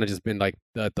Dhalsim's kind of just been like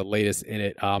the latest in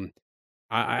it.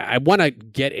 I want to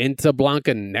get into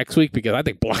Blanca next week because I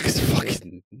think Blanca's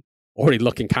fucking already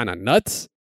looking kind of nuts.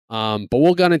 But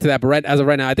we'll get into that. But as of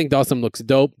right now, I think Dhalsim looks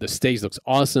dope. The stage looks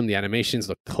awesome. The animations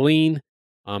look clean.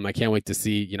 I can't wait to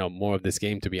see, you know, more of this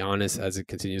game, to be honest, as it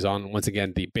continues on. Once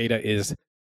again, the beta is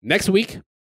next week.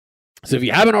 So if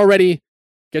you haven't already,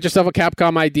 get yourself a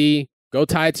Capcom ID, go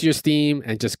tie it to your Steam,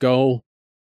 and just go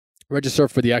register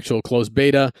for the actual closed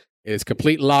beta. It is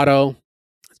complete lotto.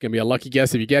 It's gonna be a lucky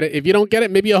guess if you get it. If you don't get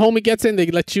it, maybe a homie gets it and they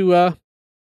let you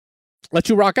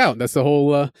rock out. That's the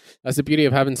whole that's the beauty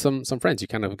of having some friends. You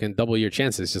kind of can double your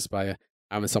chances just by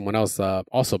having someone else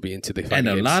also be into the fighting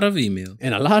games. And a lot of emails.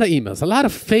 And a lot of emails. A lot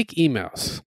of fake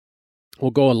emails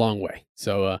will go a long way.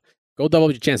 So go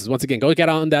double your chances. Once again, go get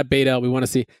on that beta. We want to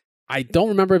see. I don't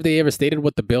remember if they ever stated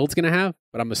what the build's gonna have,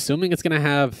 but I'm assuming it's gonna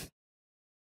have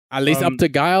at least up to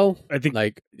Guile, I think,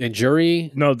 like Injury.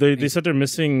 No, they said they're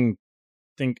missing.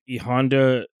 I think E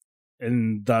Honda,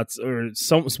 and that's or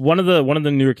one of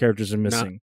the newer characters are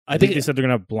missing. I think they said they're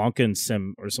gonna have Blanca and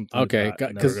Sim or something. Okay,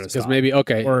 because maybe or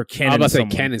Ken. I was about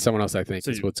to say Ken and someone else. I think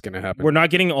is what's gonna happen. We're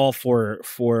not getting all four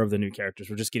of the new characters.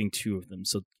 We're just getting 2 of them.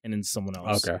 So Ken and someone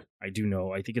else. Okay, I do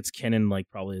know. I think it's Ken and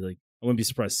probably I wouldn't be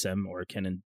surprised Sim or Ken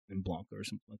and Blanca or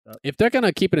something like that. If they're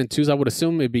gonna keep it in 2s, I would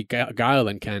assume it'd be Guile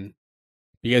and Ken.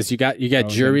 Because you got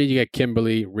Jury, you got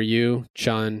Kimberly, Ryu,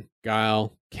 Chun,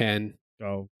 Guile, Ken.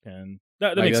 Oh, Ken.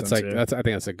 That makes sense. I think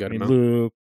that's a good amount.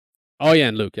 Luke. Oh yeah,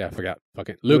 and Luke. Yeah, I forgot.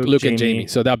 Fucking Luke and Jamie.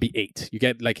 So that'll be 8. You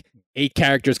get 8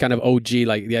 characters, kind of OG,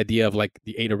 like the idea of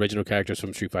the 8 original characters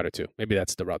from Street Fighter 2. Maybe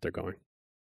that's the route they're going.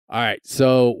 All right.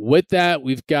 So with that,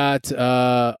 we've got.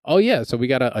 So we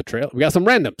got a trailer. We got some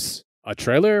randoms. A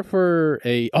trailer for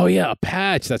a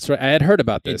patch. That's right. I had heard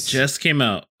about this. It just came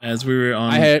out as we were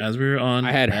on. I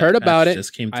had heard about it.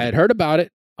 I had heard about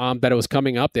it. That it was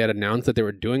coming up. They had announced that they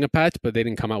were doing a patch, but they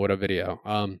didn't come out with a video.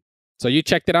 So you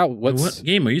checked it out. What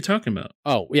game are you talking about?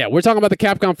 Oh yeah, we're talking about the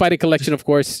Capcom Fighting Collection, of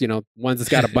course. You know, ones that's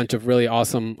got a bunch of really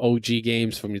awesome OG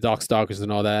games from your Darkstalkers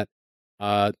and all that.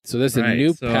 So there's a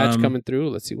new patch coming through.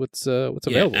 Let's see what's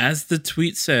available. As the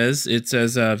tweet says, it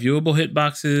says viewable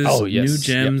hitboxes, new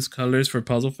gems, colors for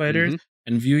puzzle fighters,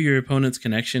 and view your opponent's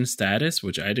connection status,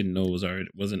 which I didn't know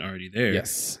wasn't already there.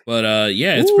 Yes, but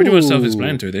it's pretty much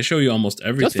self-explanatory. They show you almost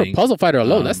everything. Just for puzzle fighter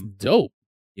alone, that's dope.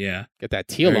 Yeah, get that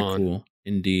teal very on. Cool,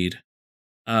 indeed.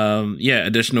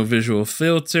 Additional visual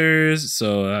filters.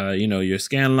 So your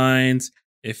scan lines.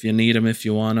 If you need them, if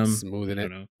you want them. Smoothing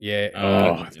it.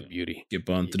 Yeah. It's a beauty. Skip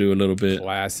on through a little bit.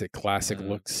 Classic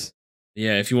looks.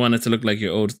 Yeah, if you want it to look like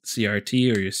your old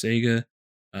CRT or your Sega.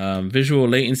 Visual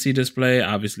latency display.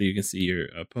 Obviously, you can see your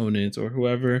opponents or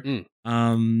whoever.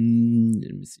 Let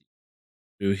me see.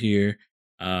 Through here.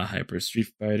 Hyper Street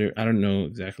Fighter. I don't know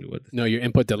exactly what. No, your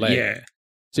input delay. Yeah.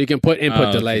 So you can put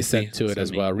input delay set to it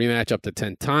as well. Rematch up to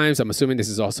 10 times. I'm assuming this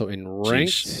is also in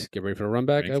ranked. Sheesh. Get ready for the run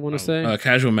back, I want to say.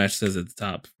 Casual match says at the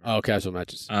top. Oh, casual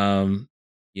matches.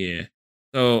 Yeah.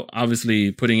 So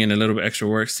obviously putting in a little bit extra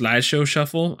work. Slideshow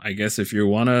shuffle. I guess if you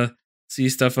want to see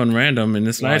stuff on random in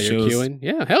the slideshows.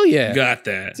 Yeah, hell yeah. Got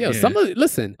that. Yo, some of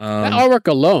listen, that artwork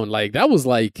alone, like that was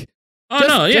like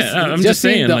I'm just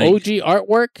saying the like, OG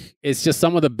artwork is just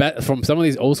some of the best from some of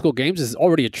these old school games is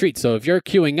already a treat. So if you're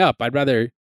queuing up, I'd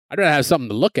rather have something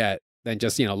to look at than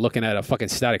just, looking at a fucking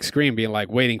static screen being like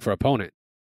waiting for opponent.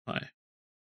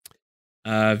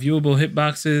 Viewable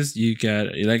hitboxes, you got,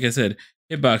 like I said,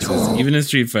 hitboxes, even in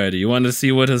Street Fighter. You want to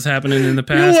see what has happening in the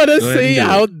past? You want to see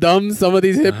how dumb some of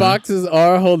these hitboxes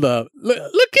are? Hold up. Look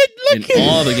at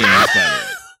all the games,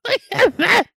 by the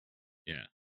way. Yeah.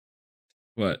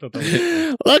 What?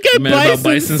 Look at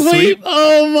Bison Sweep.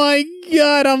 Oh my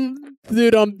god, I'm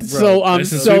so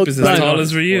Sweep is as tall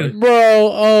as for you.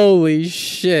 Bro, holy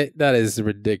shit. That is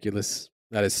ridiculous.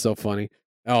 That is so funny.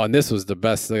 Oh, and this was the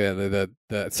best. The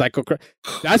Psycho.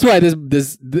 That's why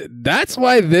that's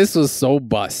why this was so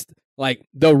bust. Like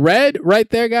the red right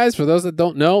there, guys. For those that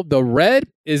don't know, the red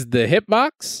is the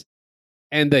hitbox,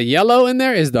 and the yellow in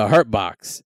there is the hurt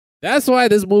box. That's why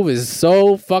this move is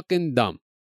so fucking dumb.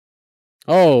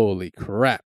 Holy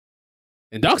crap!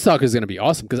 And Darkstalker is gonna be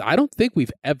awesome because I don't think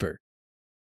we've ever,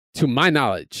 to my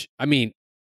knowledge, I mean,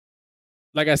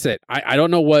 like I said, I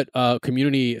don't know what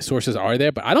community sources are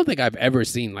there, but I don't think I've ever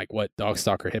seen like what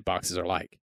Darkstalker hitboxes are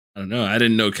like. I don't know. I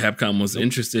didn't know Capcom was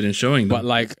interested in showing them. But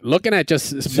like looking at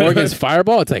just Morgan's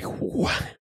Fireball, it's like,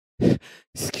 what?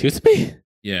 Excuse me?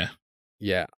 Yeah.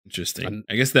 Yeah. Interesting.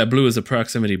 I guess that blue is a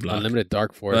proximity block. Unlimited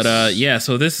Dark Force. But yeah,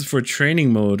 so this is for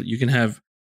training mode. You can have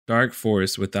Dark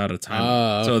Force without a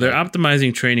timer. Okay. So they're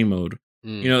optimizing training mode.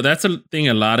 That's a thing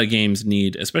a lot of games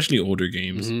need, especially older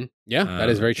games. Mm-hmm. Yeah, that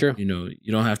is very true. You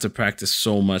don't have to practice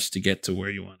so much to get to where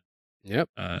you want. Yep.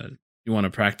 You want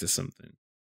to practice something.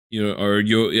 Or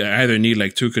you either need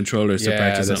like two controllers to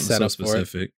practice something so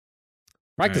specific.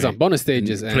 Practice on bonus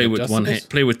stages and play with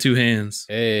play with two hands.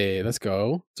 Hey, let's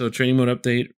go. So training mode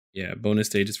update. Yeah, bonus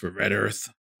stages for Red Earth.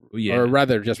 Oh, yeah. Or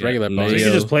rather, just regular bonus. You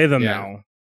can just play them now.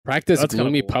 Practice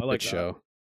Gloomy Puppet Show.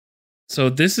 So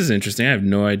this is interesting. I have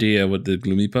no idea what the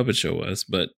Gloomy Puppet Show was,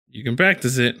 but you can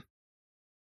practice it.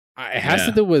 It has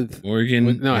to do with Morgan.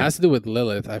 It has to do with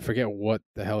Lilith. I forget what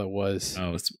the hell it was.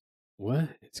 Oh, what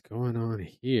is going on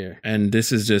here? And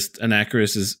this is just an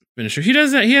Arcsys' finisher. He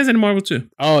does that. He has it in Marvel too.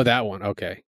 Oh, that one.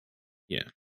 Okay. Yeah.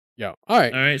 Yo. All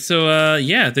right. So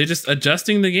they're just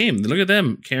adjusting the game. Look at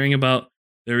them caring about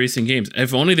their recent games.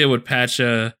 If only they would patch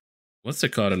what's it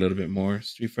called a little bit more?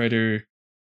 Street Fighter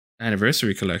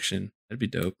Anniversary Collection. That'd be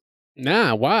dope.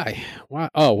 Nah, why? Why?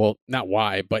 Oh, well, not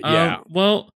why, but yeah.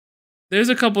 Well, there's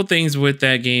a couple things with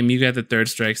that game. You got the Third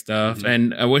Strike stuff,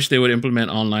 and I wish they would implement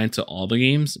online to all the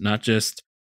games, not just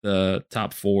the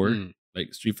top 4,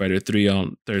 like Street Fighter 3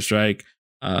 on Third Strike,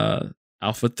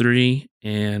 Alpha 3,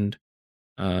 and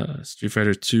Street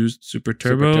Fighter 2 Super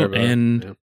Turbo, and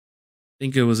I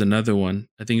think it was another one.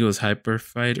 I think it was Hyper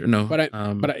Fighter. No,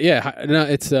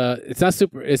 it's not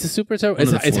super. It's a Super Turbo.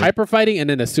 It's Hyper Fighting, and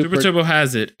then a Super Turbo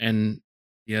has it, and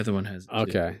the other one has it.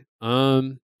 Okay.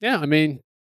 Yeah. I mean,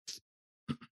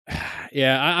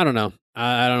 yeah. I don't know.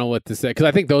 I don't know what to say because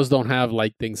I think those don't have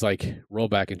like things like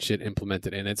rollback and shit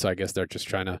implemented in it. So I guess they're just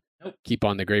trying to keep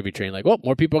on the gravy train. Like, well,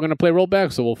 more people are going to play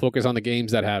rollback, so we'll focus on the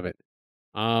games that have it.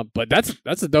 But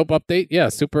that's a dope update. Yeah,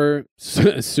 super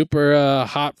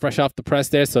hot, fresh off the press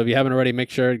there. So if you haven't already, make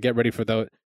sure to get ready for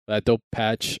that dope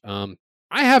patch.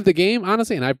 I have the game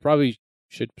honestly, and I probably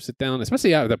should sit down,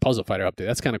 especially the Puzzle Fighter update.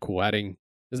 That's kind of cool. Adding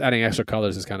extra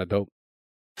colors is kind of dope.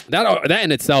 That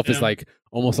in itself is like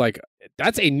almost like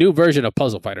that's a new version of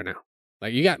Puzzle Fighter now.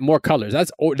 Like you got more colors.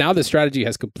 Now the strategy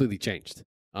has completely changed.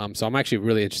 So I'm actually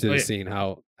really interested in seeing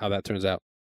how that turns out.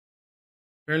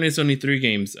 Apparently, it's only 3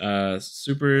 games: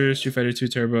 Super Street Fighter 2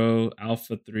 Turbo,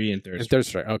 Alpha 3, and Third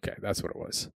Strike. Okay, that's what it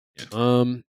was.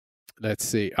 Yeah. Let's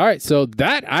see. All right, so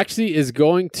that actually is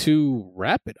going to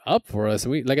wrap it up for us.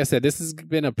 Like I said, this has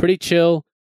been a pretty chill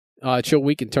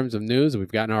week in terms of news.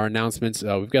 We've gotten our announcements.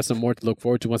 We've got some more to look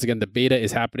forward to. Once again, the beta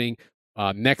is happening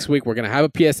next week. We're going to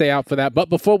have a PSA out for that. But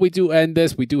before we do end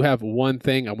this, we do have one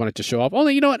thing I wanted to show off.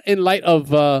 Only, in light of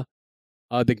the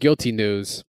Guilty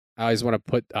news, I just want to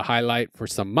put a highlight for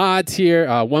some mods here.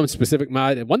 One specific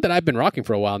mod, one that I've been rocking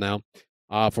for a while now.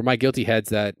 For my Guilty heads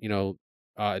that know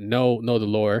the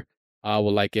lore,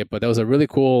 will like it. But there was a really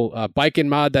cool Baiken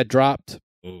mod that dropped.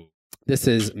 Ooh. This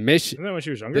is Mission. Isn't that when she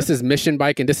was younger? This is Mission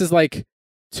Baiken. This is like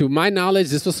to my knowledge,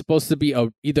 this was supposed to be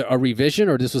either a revision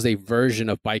or this was a version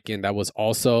of Baiken that was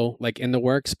also like in the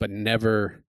works, but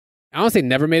never. I don't say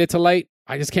never made it to light.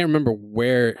 I just can't remember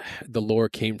where the lore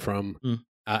came from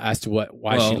as to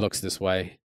why she looks this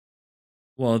way.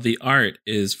 Well, the art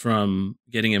is from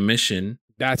getting a mission.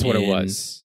 That's what it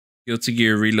was. Guilty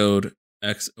Gear Reload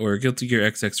X or Guilty Gear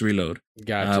XX Reload.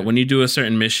 Gotcha. When you do a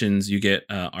certain missions, you get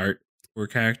art for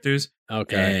characters.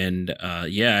 Okay. And I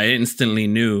instantly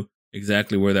knew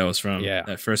exactly where that was from. Yeah.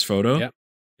 That first photo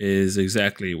is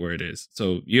exactly where it is.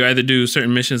 So you either do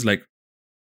certain missions like,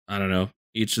 I don't know,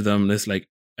 each of them, it's like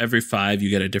every 5 you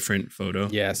get a different photo.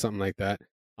 Yeah, something like that.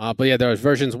 But yeah, there was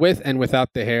versions with and without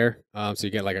the hair. So you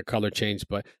get like a color change,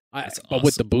 but awesome.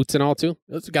 With the boots and all too.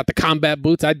 It's got the combat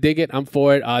boots. I dig it. I'm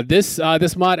for it. This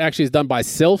mod actually is done by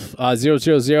Sylph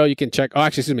 000. You can check. Oh,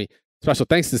 actually, excuse me. Special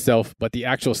thanks to Sylph, but the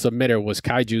actual submitter was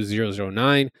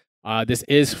Kaiju009. This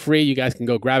is free. You guys can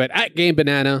go grab it at Game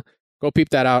Banana. Go peep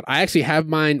that out. I actually have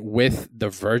mine with the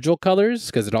Virgil colors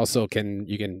because it also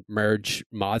you can merge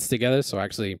mods together. So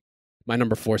actually, my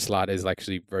number 4 slot is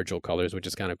actually Virgil colors, which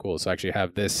is kind of cool. So I actually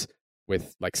have this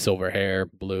with like silver hair,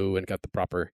 blue, and got the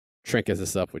proper trinkets and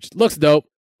stuff, which looks dope.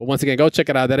 But once again, go check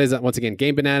it out. That is once again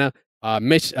Game Banana.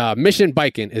 Mission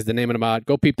Baiken is the name of the mod.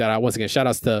 Go peep that out. Once again, shout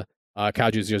outs to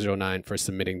Kaiju009 for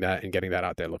submitting that and getting that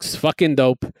out there. It looks fucking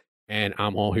dope, and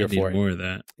I'm all here for it. More of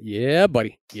that. Yeah,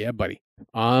 buddy. Yeah, buddy.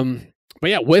 But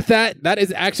yeah, with that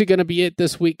is actually going to be it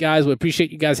this week, guys. We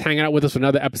appreciate you guys hanging out with us for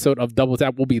another episode of Double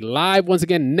Tap. We'll be live once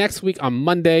again next week on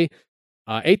Monday,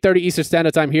 8:30 Eastern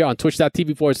Standard Time here on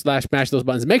twitch.tv/mash those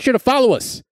buttons. Make sure to follow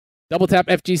us, Double Tap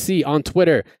FGC on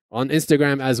Twitter, on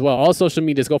Instagram as well. All social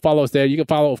medias, go follow us there. You can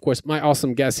follow, of course, my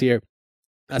awesome guests here,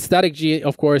 Static G,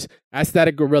 of course, at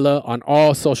StaticGorilla on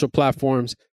all social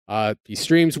platforms. He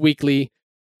streams weekly.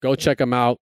 Go check him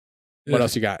out. What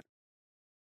else you got?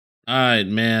 All right,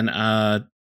 man.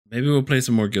 Maybe we'll play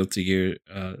some more Guilty Gear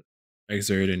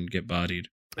Exert and get bodied.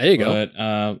 There you go.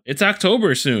 But it's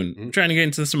October soon. I'm trying to get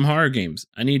into some horror games.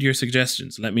 I need your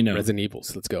suggestions. Let me know. Resident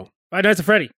Evils. Let's go. Five Nights at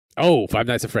Freddy. Oh, Five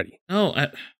Nights at Freddy. Oh,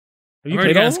 I've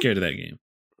already got scared of that game.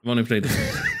 I've only played this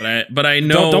one. But I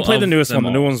know. Don't play the newest one.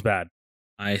 The new one's bad.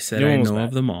 I said I know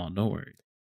of them all. Don't worry.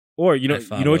 Or you know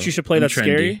what you should play that's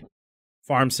scary?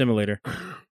 Farm Simulator.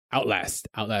 Outlast.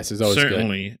 Outlast is always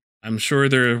certainly good. I'm sure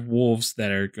there are wolves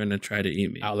that are going to try to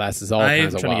eat me. Outlast is all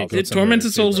kinds of wild.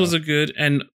 Tormented Souls was a good,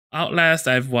 and Outlast,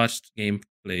 I've watched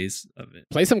gameplays of it.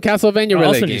 Play some Castlevania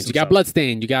related games. You got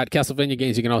Bloodstained. You got Castlevania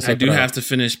games. You can also. I do have to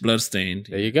finish Bloodstained.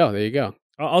 There you go.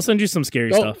 I'll send you some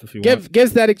scary stuff if you want. Give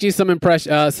Static G some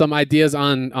some ideas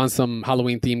on some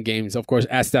Halloween themed games. Of course,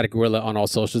 at Static Gorilla on all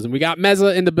socials, and we got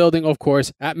Mezza in the building. Of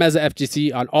course, at Mezza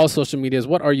FGC on all social medias.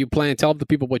 What are you playing? Tell the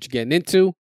people what you're getting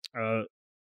into.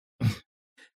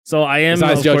 So I am,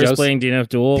 of course, playing DNF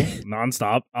Duel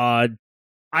nonstop. I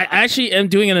actually am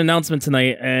doing an announcement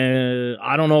tonight, and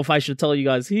I don't know if I should tell you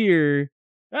guys here.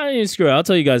 Screw it, I'll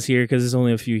tell you guys here because there's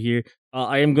only a few here.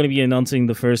 I am going to be announcing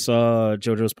the first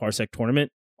JoJo's Parsec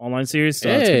tournament online series. So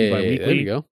that's going to be bi-weekly. There you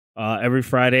go. Every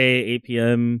Friday, 8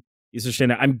 p.m. Eastern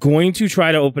Standard. I'm going to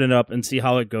try to open it up and see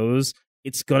how it goes.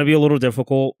 It's going to be a little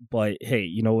difficult, but hey,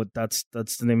 you know what? That's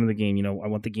the name of the game. You know, I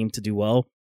want the game to do well.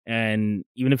 And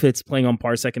even if it's playing on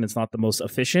Parsec and it's not the most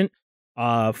efficient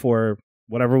for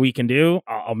whatever we can do,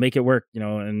 I'll make it work, you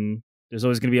know, and there's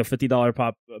always going to be a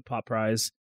 $50 pop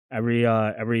prize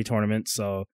every tournament.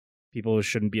 So people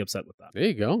shouldn't be upset with that. There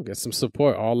you go. Get some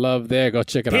support. All love there. Go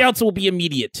check it out. Payouts will be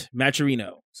immediate.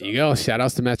 Matcherino. So. There you go. Shout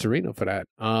outs to Matcherino for that.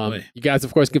 You guys,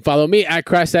 of course, can follow me at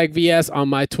Crashtag VS on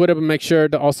my Twitter, but make sure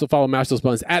to also follow Mash Those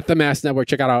Buttons at the Mash Network.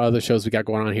 Check out our other shows we got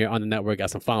going on here on the network. Got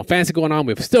some Final Fantasy going on.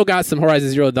 We've still got some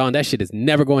Horizon Zero Dawn. That shit is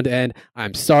never going to end.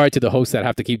 I'm sorry to the hosts that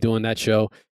have to keep doing that show.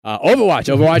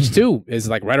 Overwatch 2 is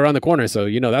like right around the corner, so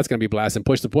you know that's going to be blasting.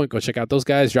 Push the Point. Go check out those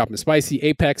guys. Dropping Spicy,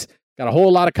 Apex. Got a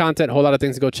whole lot of content, a whole lot of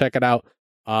things to go check it out.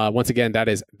 Once again, that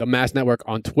is the Mash Network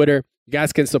on Twitter. You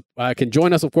guys can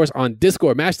join us, of course, on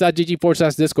Discord,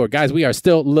 mash.gg/Discord. Guys, we are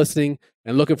still listening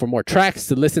and looking for more tracks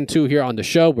to listen to here on the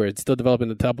show. We're still developing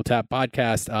the Double Tap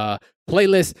podcast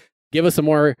playlist. Give us some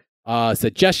more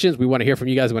suggestions. We want to hear from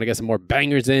you guys. We want to get some more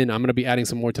bangers in. I'm going to be adding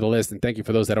some more to the list, and thank you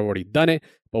for those that have already done it.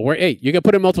 But you can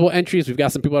put in multiple entries. We've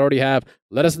got some people that already have.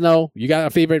 Let us know. You got a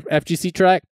favorite FGC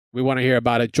track? We want to hear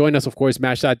about it. Join us, of course,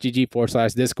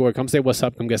 mash.gg/Discord. Come say what's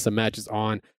up. Come get some matches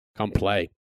on. Come play.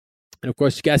 And, of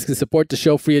course, you guys can support the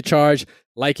show free of charge.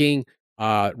 Liking,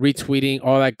 retweeting,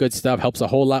 all that good stuff helps a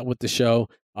whole lot with the show.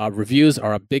 Reviews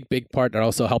are a big, big part. That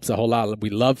also helps a whole lot. We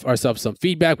love ourselves some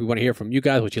feedback. We want to hear from you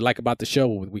guys what you like about the show,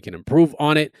 what we can improve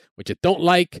on it, what you don't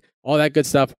like, all that good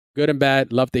stuff, good and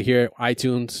bad. Love to hear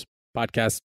iTunes,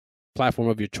 podcast platform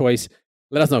of your choice.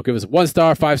 Let us know. Give us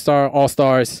 1-star, 5-star,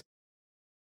 all-stars,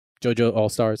 JoJo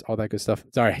all-stars, all that good stuff.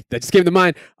 Sorry, that just came to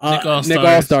mind. Nick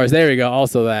all-stars. There we go.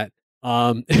 Also that.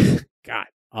 God.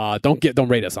 Don't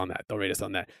rate us on that. Don't rate us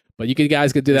on that. But you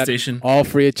guys could do that all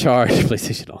free of charge.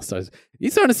 PlayStation All-Stars.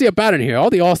 You're starting to see a pattern here. All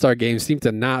the All-Star games seem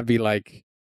to not be like,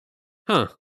 I'm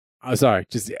sorry,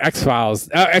 just X-Files.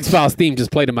 X-Files theme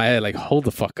just played in my head like, hold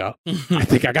the fuck up. I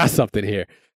think I got something here.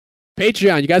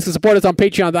 Patreon. You guys can support us on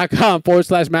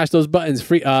patreon.com/mash those buttons.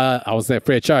 Free, I was saying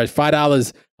free of charge.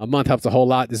 $5 a month helps a whole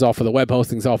lot. This is all for the web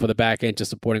hosting. It's all for the back end, just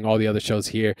supporting all the other shows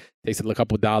here. Takes a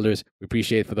couple $. We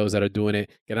appreciate it for those that are doing it.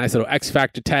 Get a nice little X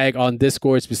Factor tag on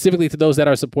Discord, specifically to those that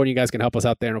are supporting. You guys can help us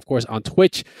out there. And of course, on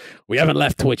Twitch. We haven't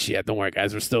left Twitch yet. Don't worry,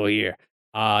 guys. We're still here.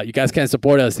 You guys can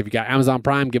support us. If you got Amazon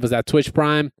Prime, give us that Twitch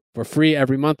Prime for free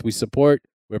every month. We support.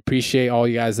 We appreciate all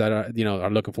you guys that are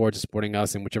looking forward to supporting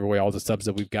us in whichever way, all the subs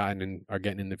that we've gotten and are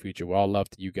getting in the future. We all love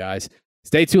to you guys.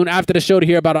 Stay tuned after the show to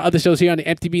hear about our other shows here on the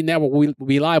MTV Network. We'll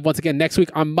be live once again next week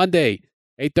on Monday,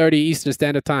 8:30 Eastern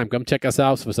Standard Time. Come check us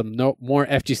out for some more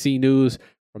FGC news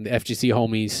from the FGC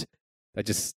homies. We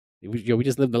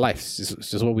just live the life. It's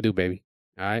just what we do, baby.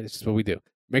 All right? It's just what we do.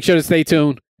 Make sure to stay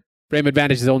tuned. Frame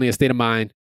advantage is only a state of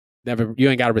mind. You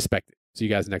ain't got to respect it. See you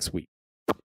guys next week.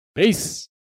 Peace.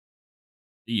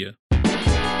 Yeah.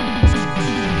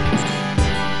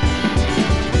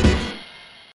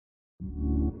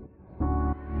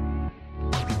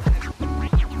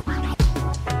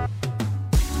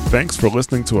 Thanks for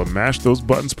listening to a Mash Those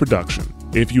Buttons production.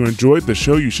 If you enjoyed the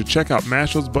show, you should check out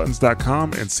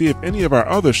mashthosebuttons.com and see if any of our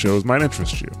other shows might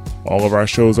interest you. All of our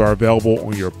shows are available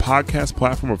on your podcast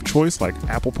platform of choice like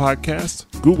Apple Podcasts,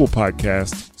 Google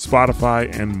Podcasts, Spotify,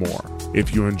 and more.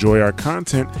 If you enjoy our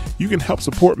content, you can help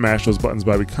support Mash Those Buttons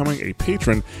by becoming a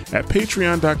patron at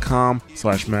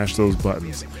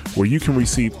patreon.com/mashthosebuttons, where you can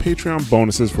receive Patreon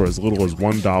bonuses for as little as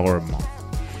 $1 a month.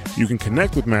 You can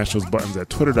connect with Mash Those Buttons at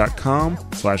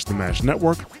twitter.com/The Mash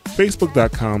Network,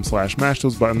 facebook.com/Mash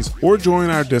Those Buttons, or join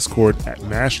our Discord at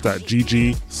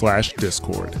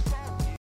mash.gg/Discord.